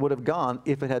further it would have gone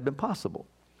if it had been possible.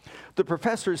 The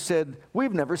professor said,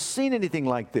 "We've never seen anything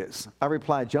like this." I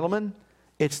replied, "Gentlemen,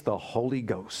 it's the Holy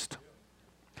Ghost."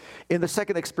 In the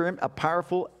second experiment, a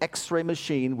powerful X-ray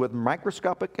machine with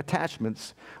microscopic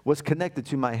attachments was connected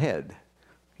to my head.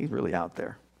 He's really out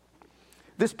there.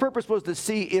 This purpose was to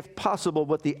see, if possible,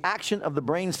 what the action of the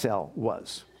brain cell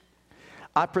was.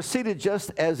 I proceeded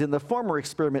just as in the former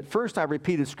experiment. First, I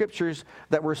repeated scriptures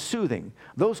that were soothing,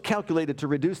 those calculated to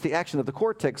reduce the action of the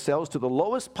cortex cells to the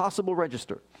lowest possible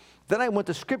register. Then I went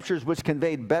to scriptures which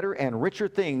conveyed better and richer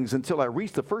things until I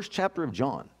reached the first chapter of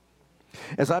John.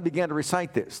 As I began to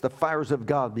recite this, the fires of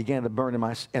God began to burn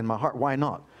in my heart. Why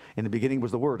not? In the beginning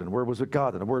was the Word, and the Word was with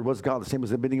God, and the Word was God, the same as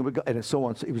the beginning with God, and so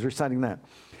on. So he was reciting that.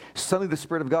 Suddenly the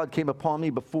Spirit of God came upon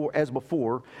me as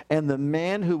before, and the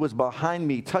man who was behind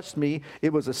me touched me.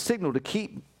 It was a signal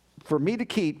for me to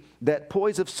keep that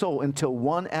poise of soul until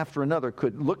one after another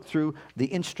could look through the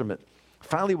instrument.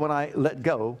 Finally, when I let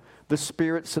go, the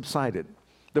Spirit subsided.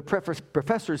 The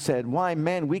professor said, "Why,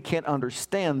 man, we can't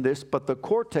understand this, but the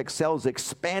cortex cells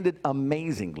expanded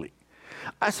amazingly."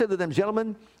 I said to them,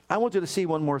 "Gentlemen, I want you to see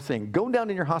one more thing. Go down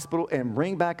in your hospital and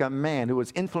bring back a man who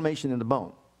has inflammation in the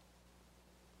bone."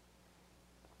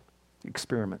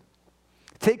 Experiment.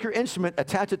 Take your instrument,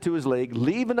 attach it to his leg,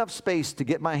 leave enough space to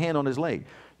get my hand on his leg.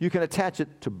 You can attach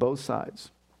it to both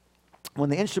sides. When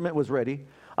the instrument was ready,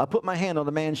 I put my hand on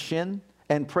the man's shin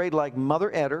and prayed like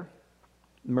Mother Eder,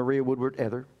 Maria Woodward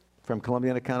Eder, from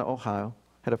Columbiana County, Ohio,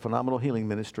 had a phenomenal healing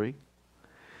ministry.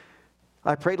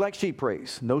 I prayed like she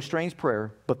prays, no strange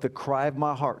prayer, but the cry of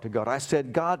my heart to God. I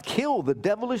said, "God, kill the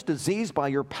devilish disease by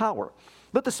your power.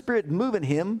 Let the Spirit move in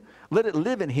him. Let it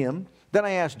live in him. Then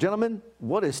I asked, gentlemen,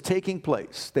 what is taking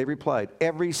place? They replied,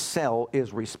 every cell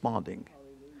is responding.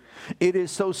 It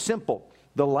is so simple.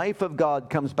 The life of God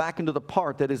comes back into the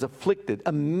part that is afflicted.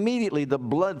 Immediately the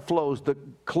blood flows. The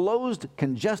closed,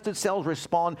 congested cells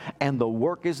respond, and the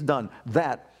work is done.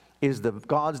 That is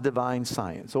God's divine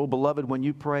science. Oh, beloved, when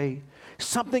you pray,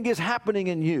 something is happening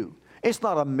in you. It's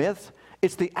not a myth.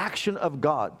 It's the action of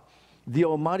God. The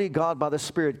Almighty God by the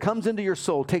Spirit comes into your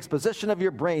soul, takes possession of your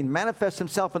brain, manifests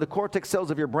himself in the cortex cells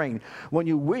of your brain. When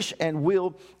you wish and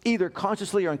will, either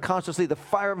consciously or unconsciously, the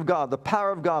fire of God, the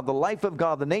power of God, the life of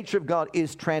God, the nature of God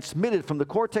is transmitted from the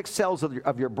cortex cells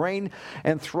of your brain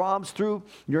and throbs through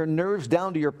your nerves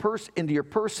down to your into your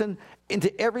person,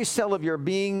 into every cell of your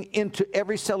being, into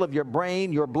every cell of your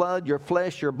brain, your blood, your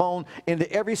flesh, your bone, into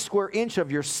every square inch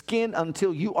of your skin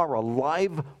until you are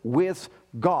alive with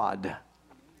God.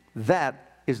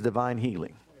 That is divine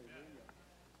healing.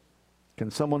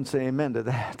 Can someone say amen to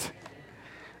that?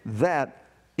 That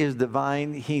is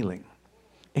divine healing.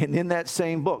 And in that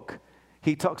same book,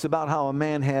 he talks about how a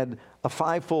man had a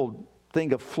fivefold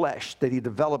thing of flesh that he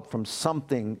developed from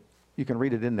something. You can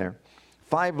read it in there.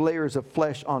 5 layers of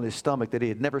flesh on his stomach that he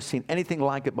had never seen anything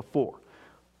like it before,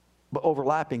 but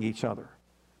overlapping each other.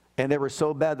 And they were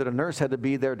so bad that a nurse had to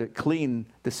be there to clean,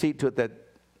 to see to it that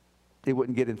it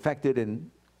wouldn't get infected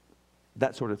and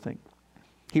that sort of thing.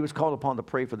 He was called upon to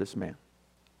pray for this man.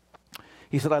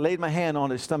 He said, I laid my hand on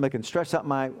his stomach and stretched out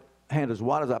my hand as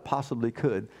wide as I possibly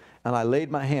could. And I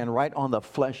laid my hand right on the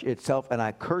flesh itself, and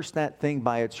I cursed that thing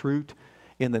by its root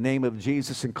in the name of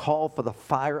Jesus and called for the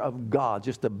fire of God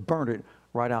just to burn it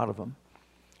right out of him.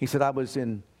 He said, I was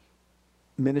in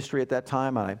ministry at that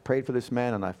time, and I prayed for this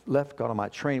man, and I left, got on my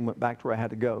train, went back to where I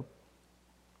had to go.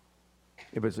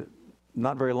 It was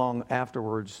not very long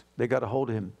afterwards, they got a hold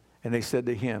of him. And they said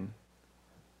to him,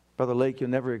 Brother Lake, you'll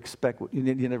never expect, you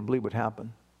never believe what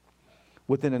happened.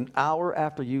 Within an hour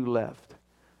after you left,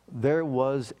 there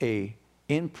was a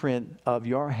imprint of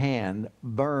your hand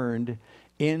burned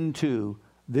into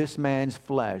this man's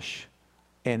flesh,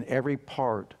 and every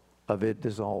part of it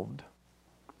dissolved.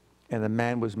 And the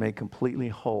man was made completely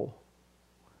whole.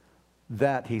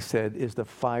 That, he said, is the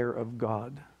fire of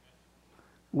God.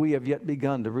 We have yet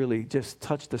begun to really just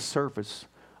touch the surface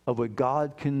of what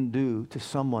God can do to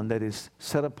someone that is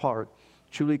set apart,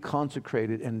 truly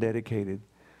consecrated and dedicated,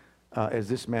 as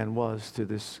this man was to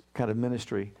this kind of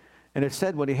ministry. And it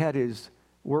said when he had his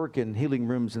work in healing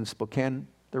rooms in Spokane,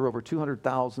 there were over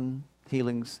 200,000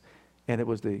 healings, and it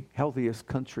was the healthiest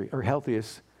country, or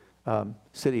healthiest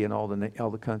city in all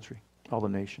the country, all the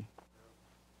nation.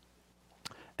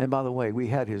 And by the way, we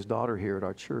had his daughter here at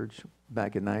our church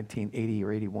back in 1980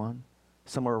 or 81,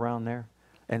 somewhere around there,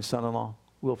 and son-in-law.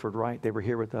 Wilford Wright, they were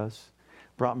here with us,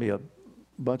 brought me a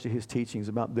bunch of his teachings,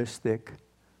 about this thick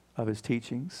of his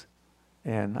teachings,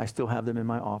 and I still have them in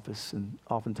my office, and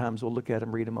oftentimes we'll look at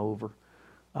them, read them over,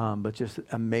 but just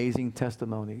amazing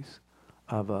testimonies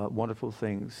of wonderful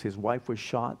things. His wife was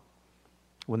shot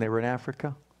when they were in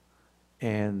Africa,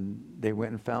 and they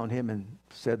went and found him and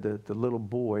said that their little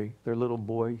boy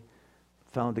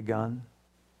found a gun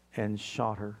and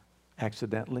shot her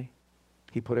accidentally.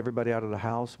 He put everybody out of the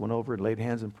house, went over and laid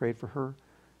hands and prayed for her,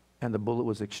 and the bullet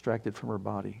was extracted from her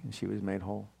body, and she was made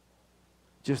whole.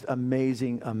 Just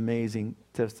amazing, amazing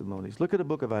testimonies. Look at the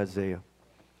book of Isaiah.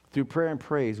 Through prayer and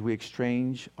praise, we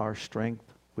exchange our strength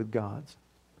with God's.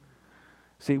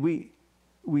 See,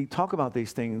 we talk about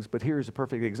these things, but here's a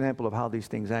perfect example of how these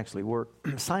things actually work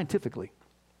scientifically.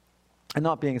 And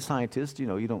not being a scientist,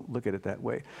 you don't look at it that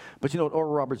way. But at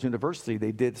Oral Roberts University,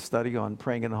 they did study on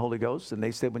praying in the Holy Ghost, and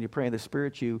they said when you pray in the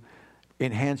Spirit, you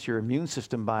enhance your immune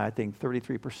system by, I think,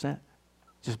 33%,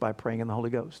 just by praying in the Holy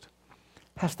Ghost.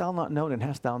 Hast thou not known and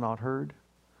hast thou not heard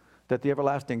that the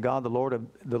everlasting God, the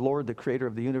Lord, the creator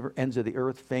of the universe, ends of the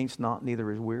earth, faints not, neither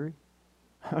is weary?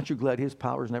 Aren't you glad his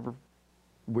power is never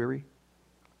weary?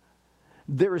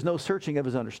 There is no searching of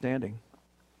his understanding.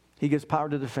 He gives power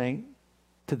to the faint.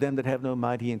 To them that have no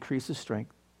might, he increases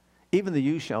strength. Even the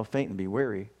youth shall faint and be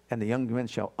weary, and the young men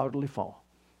shall utterly fall.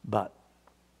 But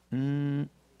they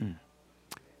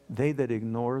that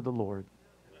ignore the Lord,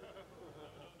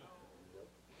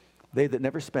 they that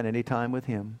never spend any time with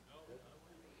him,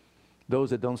 those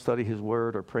that don't study his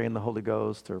word or pray in the Holy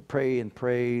Ghost or pray and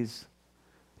praise,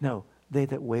 no, they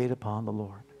that wait upon the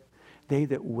Lord. They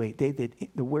that wait,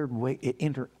 the word wait, it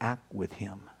interact with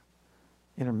him,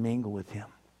 intermingle with him.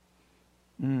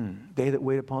 They that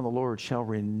wait upon the Lord shall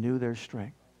renew their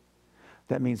strength.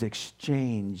 That means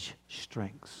exchange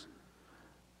strengths.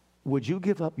 Would you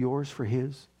give up yours for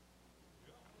his?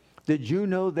 Did you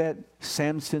know that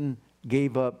Samson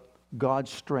gave up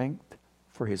God's strength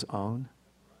for his own?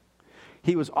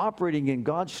 He was operating in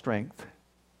God's strength,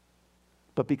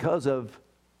 but because of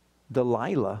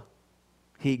Delilah,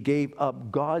 he gave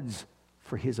up God's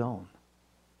for his own.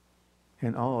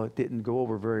 And it didn't go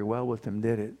over very well with him,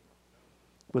 did it?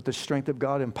 With the strength of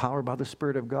God, empowered by the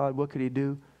Spirit of God, what could he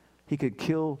do? He could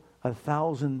kill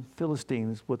 1,000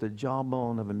 Philistines with the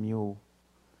jawbone of a mule.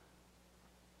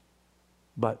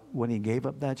 But when he gave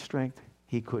up that strength,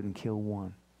 he couldn't kill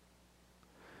one.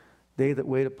 They that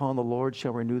wait upon the Lord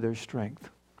shall renew their strength.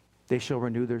 They shall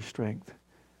renew their strength.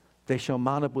 They shall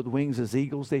mount up with wings as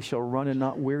eagles. They shall run and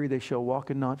not weary. They shall walk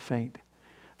and not faint.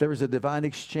 There is a divine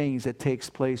exchange that takes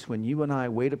place when you and I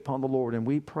wait upon the Lord and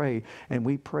we pray and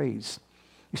we praise.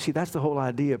 You see, that's the whole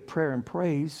idea of prayer and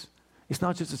praise. It's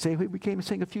not just to say, hey, we came and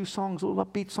sang a few songs, little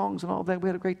upbeat songs and all that. We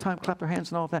had a great time, clapped our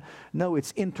hands and all that. No,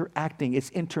 it's interacting.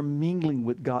 It's intermingling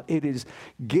with God. It is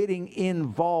getting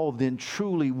involved in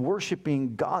truly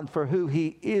worshiping God for who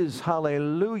He is.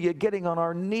 Hallelujah. Getting on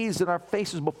our knees and our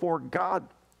faces before God.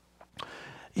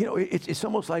 You know, it's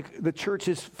almost like the church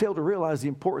has failed to realize the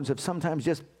importance of sometimes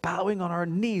just bowing on our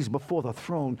knees before the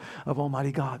throne of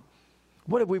Almighty God.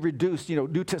 What have we reduced,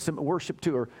 New Testament worship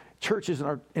to, or churches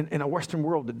in our Western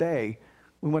world today?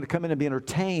 We want to come in and be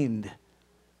entertained.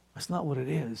 That's not what it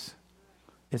is.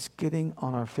 It's getting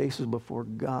on our faces before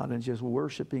God and just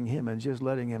worshiping Him and just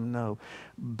letting Him know,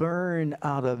 burn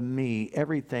out of me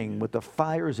everything with the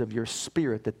fires of your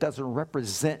Spirit that doesn't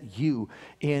represent you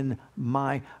in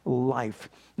my life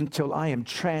until I am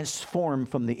transformed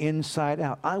from the inside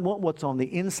out. I want what's on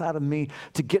the inside of me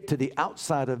to get to the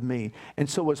outside of me. And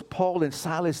so as Paul and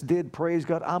Silas did, praise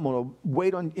God, I'm going to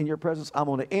wait in your presence. I'm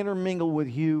going to intermingle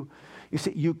with you. You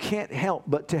see, you can't help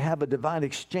but to have a divine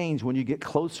exchange when you get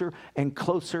closer and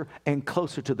closer and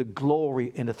closer to the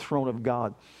glory in the throne of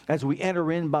God. As we enter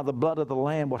in by the blood of the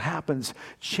Lamb, what happens?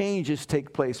 Changes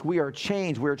take place. We are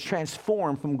changed. We are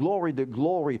transformed from glory to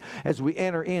glory as we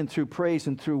enter in through praise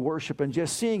and through worship and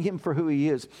just seeing Him for who He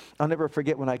is. I'll never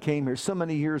forget when I came here so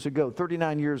many years ago,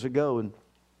 39 years ago, and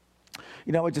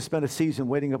I just spent a season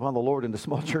waiting upon the Lord in the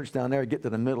small church down there. I get to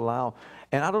the middle aisle.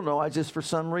 And I don't know, I just for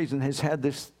some reason has had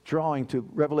this drawing to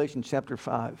Revelation chapter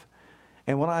 5.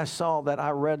 And when I saw that, I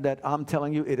read that, I'm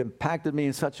telling you, it impacted me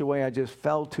in such a way I just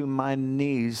fell to my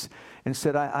knees and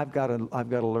said, I've got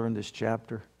to learn this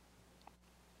chapter.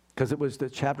 Because it was the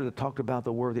chapter that talked about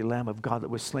the worthy Lamb of God that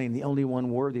was slain, the only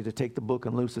one worthy to take the book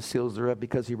and loose the seals thereof,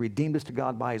 because He redeemed us to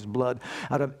God by His blood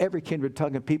out of every kindred,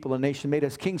 tongue, and people and nation, made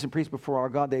us kings and priests before our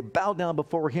God. They bowed down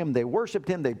before Him. They worshiped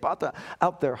Him. They brought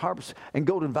out their harps and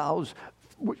golden vows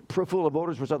full of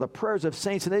odors, which are the prayers of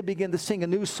saints. And they began to sing a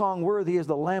new song, worthy is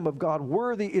the Lamb of God.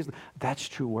 Worthy is... That's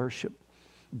true worship.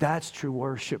 That's true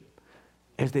worship.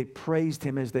 As they praised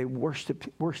Him, as they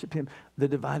worshiped Him, the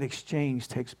divine exchange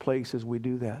takes place as we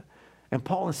do that. And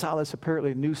Paul and Silas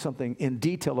apparently knew something in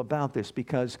detail about this,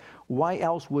 because why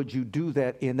else would you do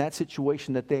that in that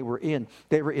situation that they were in?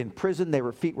 They were in prison,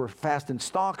 their feet were fast in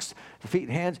stocks, feet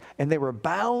and hands, and they were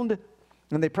bound,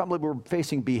 and they probably were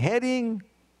facing beheading,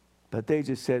 but they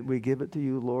just said, we give it to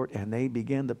you, Lord, and they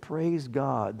began to praise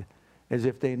God as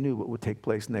if they knew what would take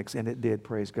place next, and it did,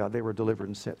 praise God. They were delivered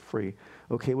and set free.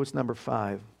 Okay, what's number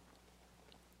 5?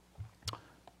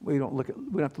 We don't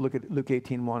have to look at Luke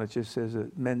 18:1. It just says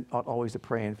that men ought always to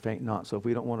pray and faint not. So if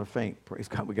we don't want to faint, praise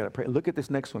God, we got to pray. Look at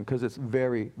this next one, because it's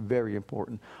very, very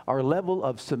important. Our level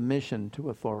of submission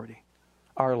to authority.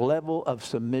 Our level of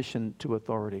submission to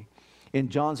authority. In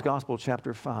John's Gospel,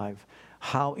 chapter 5,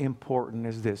 how important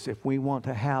is this? If we want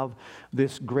to have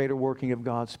this greater working of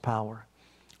God's power,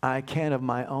 I can of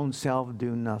my own self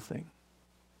do nothing.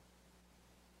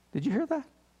 Did you hear that?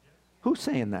 Who's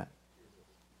saying that?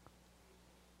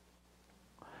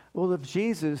 Well, if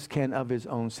Jesus can of His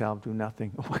own self do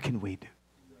nothing, what can we do?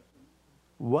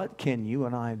 What can you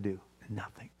and I do?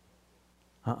 Nothing.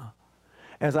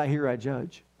 As I hear, I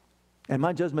judge. And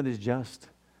my judgment is just,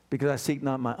 because I seek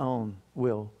not my own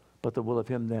will, but the will of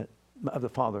Him of the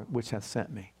Father which hath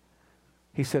sent me.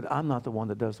 He said, I'm not the one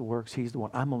that does the works. He's the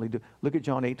one. I'm only doing. Look at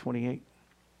John 8:28.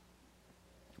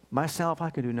 Myself, I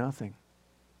can do nothing.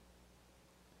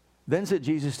 Then said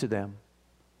Jesus to them,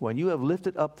 when you have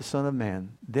lifted up the Son of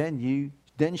Man, then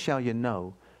shall you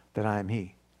know that I am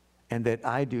He, and that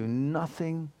I do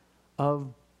nothing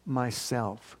of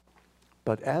myself,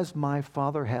 but as my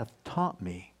Father hath taught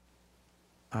me,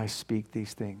 I speak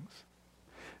these things.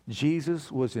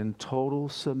 Jesus was in total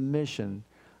submission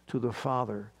to the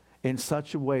Father in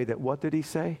such a way that, what did He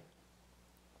say?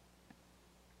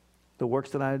 The works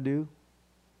that I do,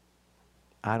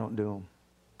 I don't do them.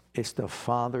 It's the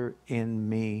Father in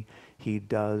me. He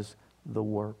does the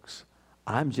works.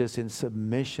 I'm just in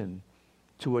submission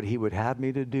to what He would have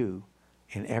me to do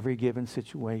in every given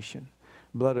situation.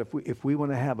 Beloved, if we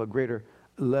want to have a greater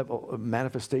level of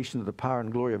manifestation of the power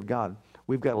and glory of God,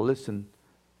 we've got to listen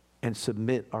and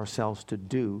submit ourselves to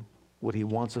do what he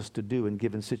wants us to do in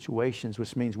given situations,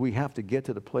 which means we have to get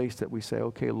to the place that we say,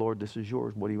 okay, Lord, this is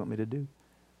yours. What do you want me to do?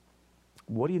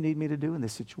 What do you need me to do in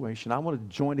this situation? I want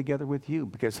to join together with you,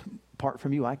 because apart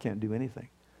from you, I can't do anything.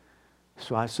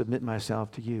 So I submit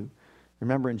myself to you.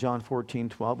 Remember in John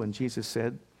 14:12, when Jesus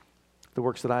said, the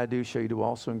works that I do shall you do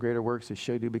also, and greater works as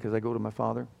shall you do, because I go to my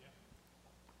Father.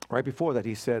 Right before that,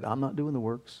 he said, I'm not doing the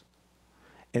works.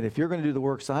 And if you're going to do the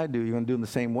works I do, you're going to do them the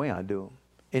same way I do them.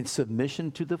 In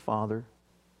submission to the Father,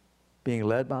 being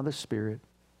led by the Spirit,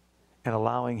 and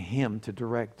allowing him to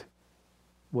direct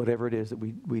whatever it is that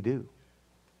we do.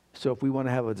 So if we want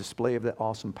to have a display of that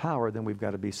awesome power, then we've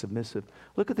got to be submissive.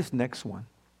 Look at this next one.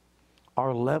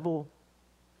 Our level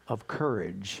of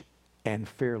courage and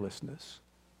fearlessness.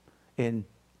 In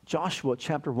Joshua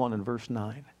chapter 1 and verse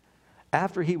 9,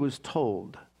 after he was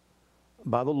told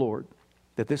by the Lord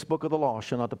that this book of the law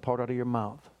shall not depart out of your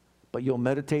mouth, but you'll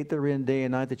meditate therein day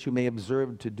and night, that you may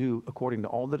observe to do according to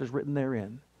all that is written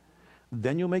therein,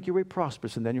 then you'll make your way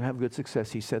prosperous, and then you'll have good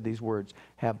success. He said these words,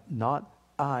 have not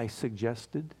I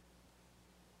suggested?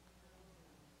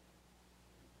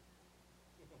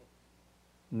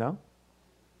 No?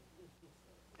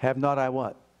 Have not I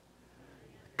what?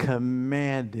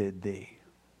 Commanded thee.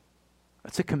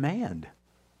 That's a command.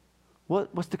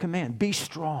 What's the command? Be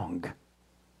strong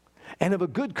and of a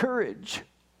good courage.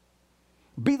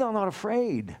 Be thou not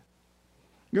afraid.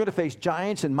 You're going to face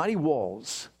giants and mighty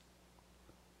walls.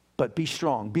 But be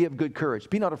strong. Be of good courage.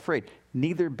 Be not afraid.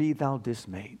 Neither be thou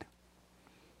dismayed.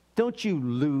 Don't you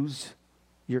lose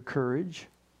your courage.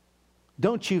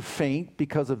 Don't you faint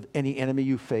because of any enemy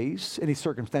you face, any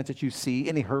circumstance that you see,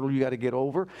 any hurdle you got to get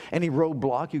over, any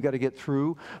roadblock you got to get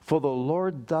through. For the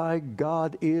Lord thy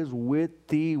God is with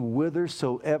thee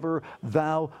whithersoever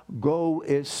thou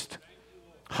goest.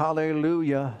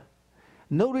 Hallelujah.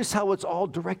 Notice how it's all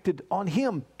directed on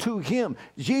him, to him.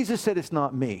 Jesus said it's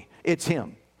not me, it's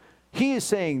him. He is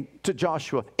saying to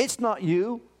Joshua, it's not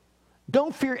you.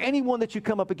 Don't fear anyone that you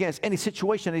come up against, any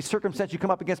situation, any circumstance you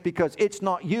come up against, because it's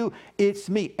not you, it's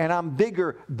me. And I'm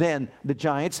bigger than the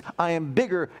giants. I am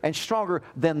bigger and stronger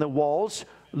than the walls.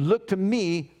 Look to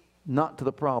me, not to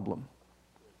the problem.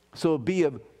 So be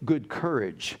of good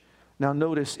courage. Now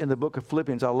notice in the book of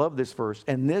Philippians, I love this verse,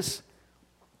 and this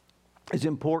is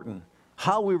important.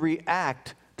 How we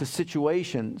react to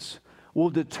situations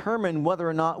will determine whether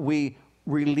or not we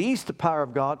release the power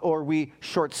of God or we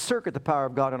short-circuit the power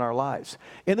of God in our lives.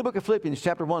 In the book of Philippians,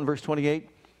 chapter 1, verse 28,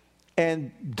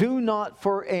 and do not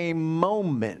for a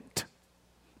moment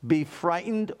be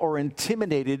frightened or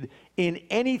intimidated in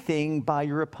anything by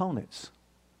your opponents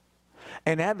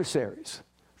and adversaries.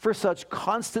 For such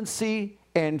constancy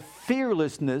and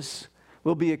fearlessness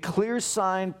will be a clear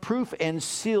sign, proof, and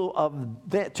seal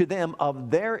to them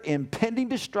of their impending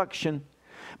destruction,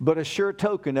 but a sure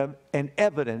token of and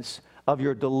evidence of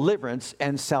your deliverance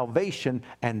and salvation,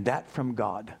 and that from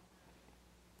God.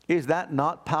 Is that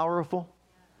not powerful?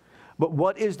 But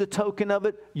what is the token of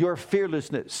it? Your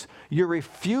fearlessness. Your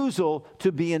refusal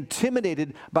to be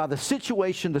intimidated by the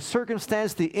situation, the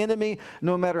circumstance, the enemy,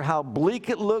 no matter how bleak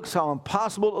it looks, how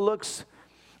impossible it looks.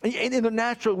 In the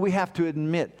natural, we have to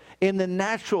admit, in the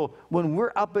natural, when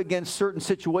we're up against certain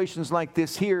situations like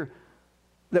this here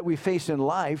that we face in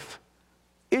life,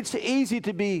 it's easy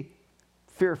to be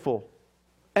fearful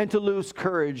and to lose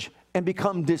courage and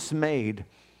become dismayed.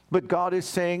 But God is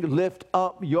saying, lift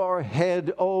up your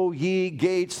head, O ye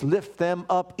gates, lift them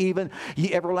up even,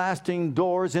 ye everlasting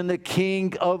doors, and the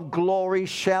King of glory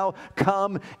shall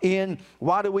come in.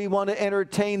 Why do we want to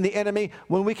entertain the enemy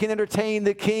when we can entertain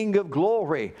the King of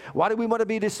glory? Why do we want to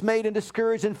be dismayed and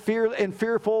discouraged and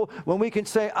fearful when we can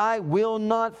say, I will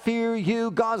not fear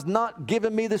you? God's not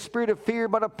given me the spirit of fear,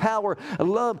 but of power, a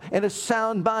love, and a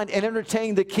sound mind, and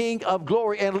entertain the King of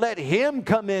glory and let him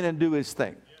come in and do his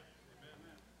thing.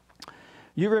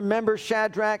 You remember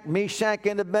Shadrach, Meshach,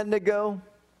 and Abednego?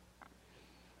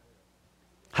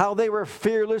 How they were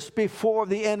fearless before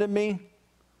the enemy.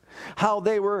 How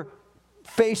they were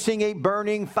facing a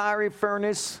burning fiery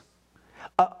furnace.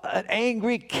 An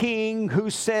angry king who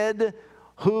said,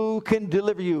 who can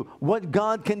deliver you? What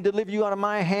God can deliver you out of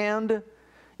my hand?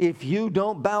 If you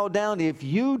don't bow down, if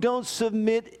you don't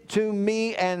submit to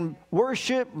me and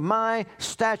worship my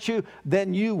statue,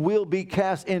 then you will be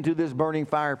cast into this burning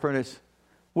fire furnace.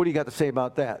 What do you got to say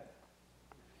about that?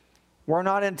 We're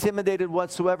not intimidated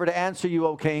whatsoever to answer you,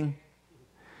 O King.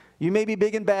 You may be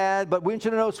big and bad, but we want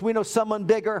you to know we know someone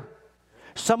bigger,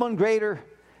 someone greater,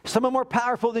 someone more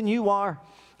powerful than you are.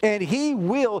 and he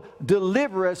will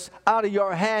deliver us out of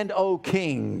your hand, O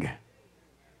king.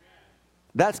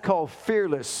 That's called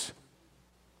fearless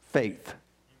faith.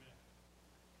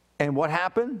 And what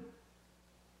happened?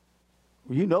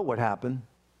 You know what happened.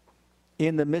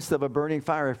 In the midst of a burning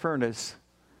fiery furnace,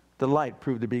 the light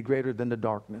proved to be greater than the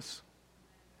darkness.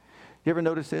 You ever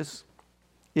notice this?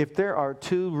 If there are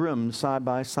two rooms side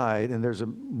by side and there's a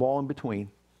wall in between,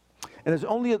 and there's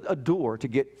only a door to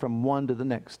get from one to the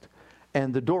next,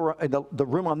 and the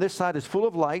room on this side is full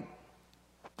of light,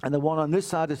 and the one on this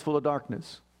side is full of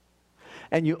darkness,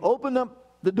 and you open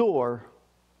up the door,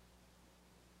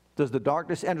 does the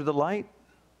darkness enter the light,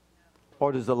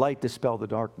 or does the light dispel the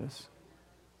darkness?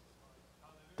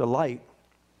 The light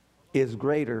is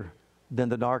greater than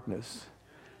the darkness.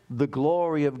 The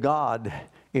glory of God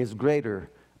is greater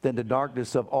than the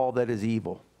darkness of all that is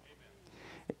evil.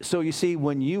 So you see,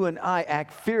 when you and I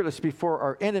act fearless before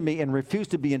our enemy and refuse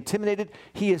to be intimidated,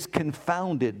 he is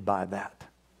confounded by that.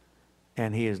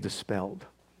 And he is dispelled.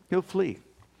 He'll flee.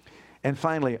 And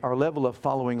finally, our level of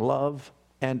following love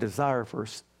and desire for,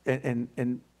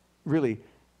 and really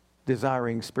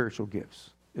desiring spiritual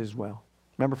gifts as well.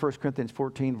 Remember 1 Corinthians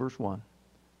 14, verse 1.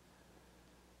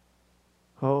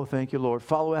 Oh, thank you, Lord.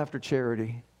 Follow after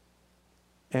charity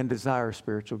and desire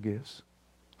spiritual gifts.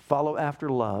 Follow after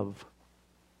love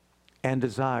and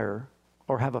desire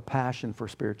or have a passion for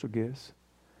spiritual gifts,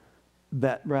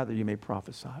 that rather you may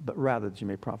prophesy, but rather that you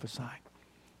may prophesy.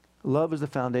 Love is the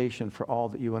foundation for all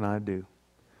that you and I do.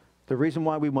 The reason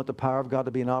why we want the power of God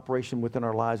to be in operation within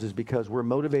our lives is because we're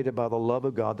motivated by the love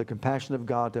of God, the compassion of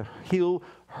God to heal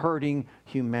hurting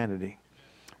humanity.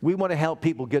 We want to help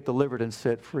people get delivered and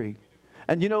set free.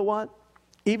 And you know what?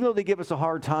 Even though they give us a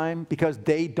hard time because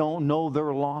they don't know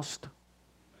they're lost,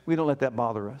 we don't let that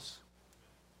bother us.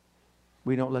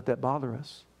 We don't let that bother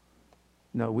us.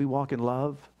 No, we walk in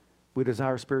love. We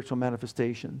desire spiritual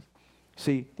manifestations.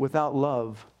 See, without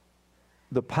love,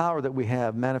 the power that we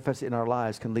have manifested in our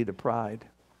lives can lead to pride.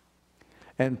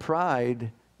 And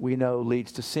pride, we know,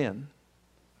 leads to sin.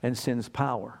 And sin's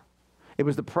power. It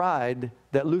was the pride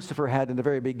that Lucifer had in the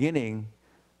very beginning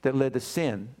that led to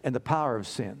sin and the power of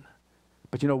sin.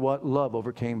 But you know what? Love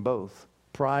overcame both.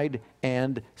 Pride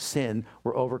and sin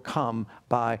were overcome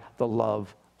by the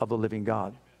love of the living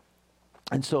God.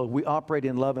 And so if we operate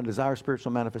in love and desire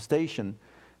spiritual manifestation,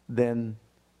 then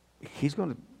he's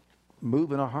going to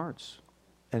move in our hearts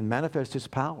and manifest his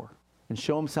power and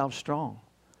show himself strong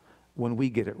when we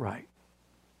get it right.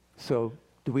 So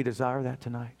do we desire that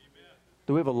tonight? Amen.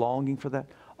 Do we have a longing for that?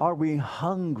 Are we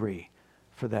hungry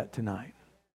for that tonight?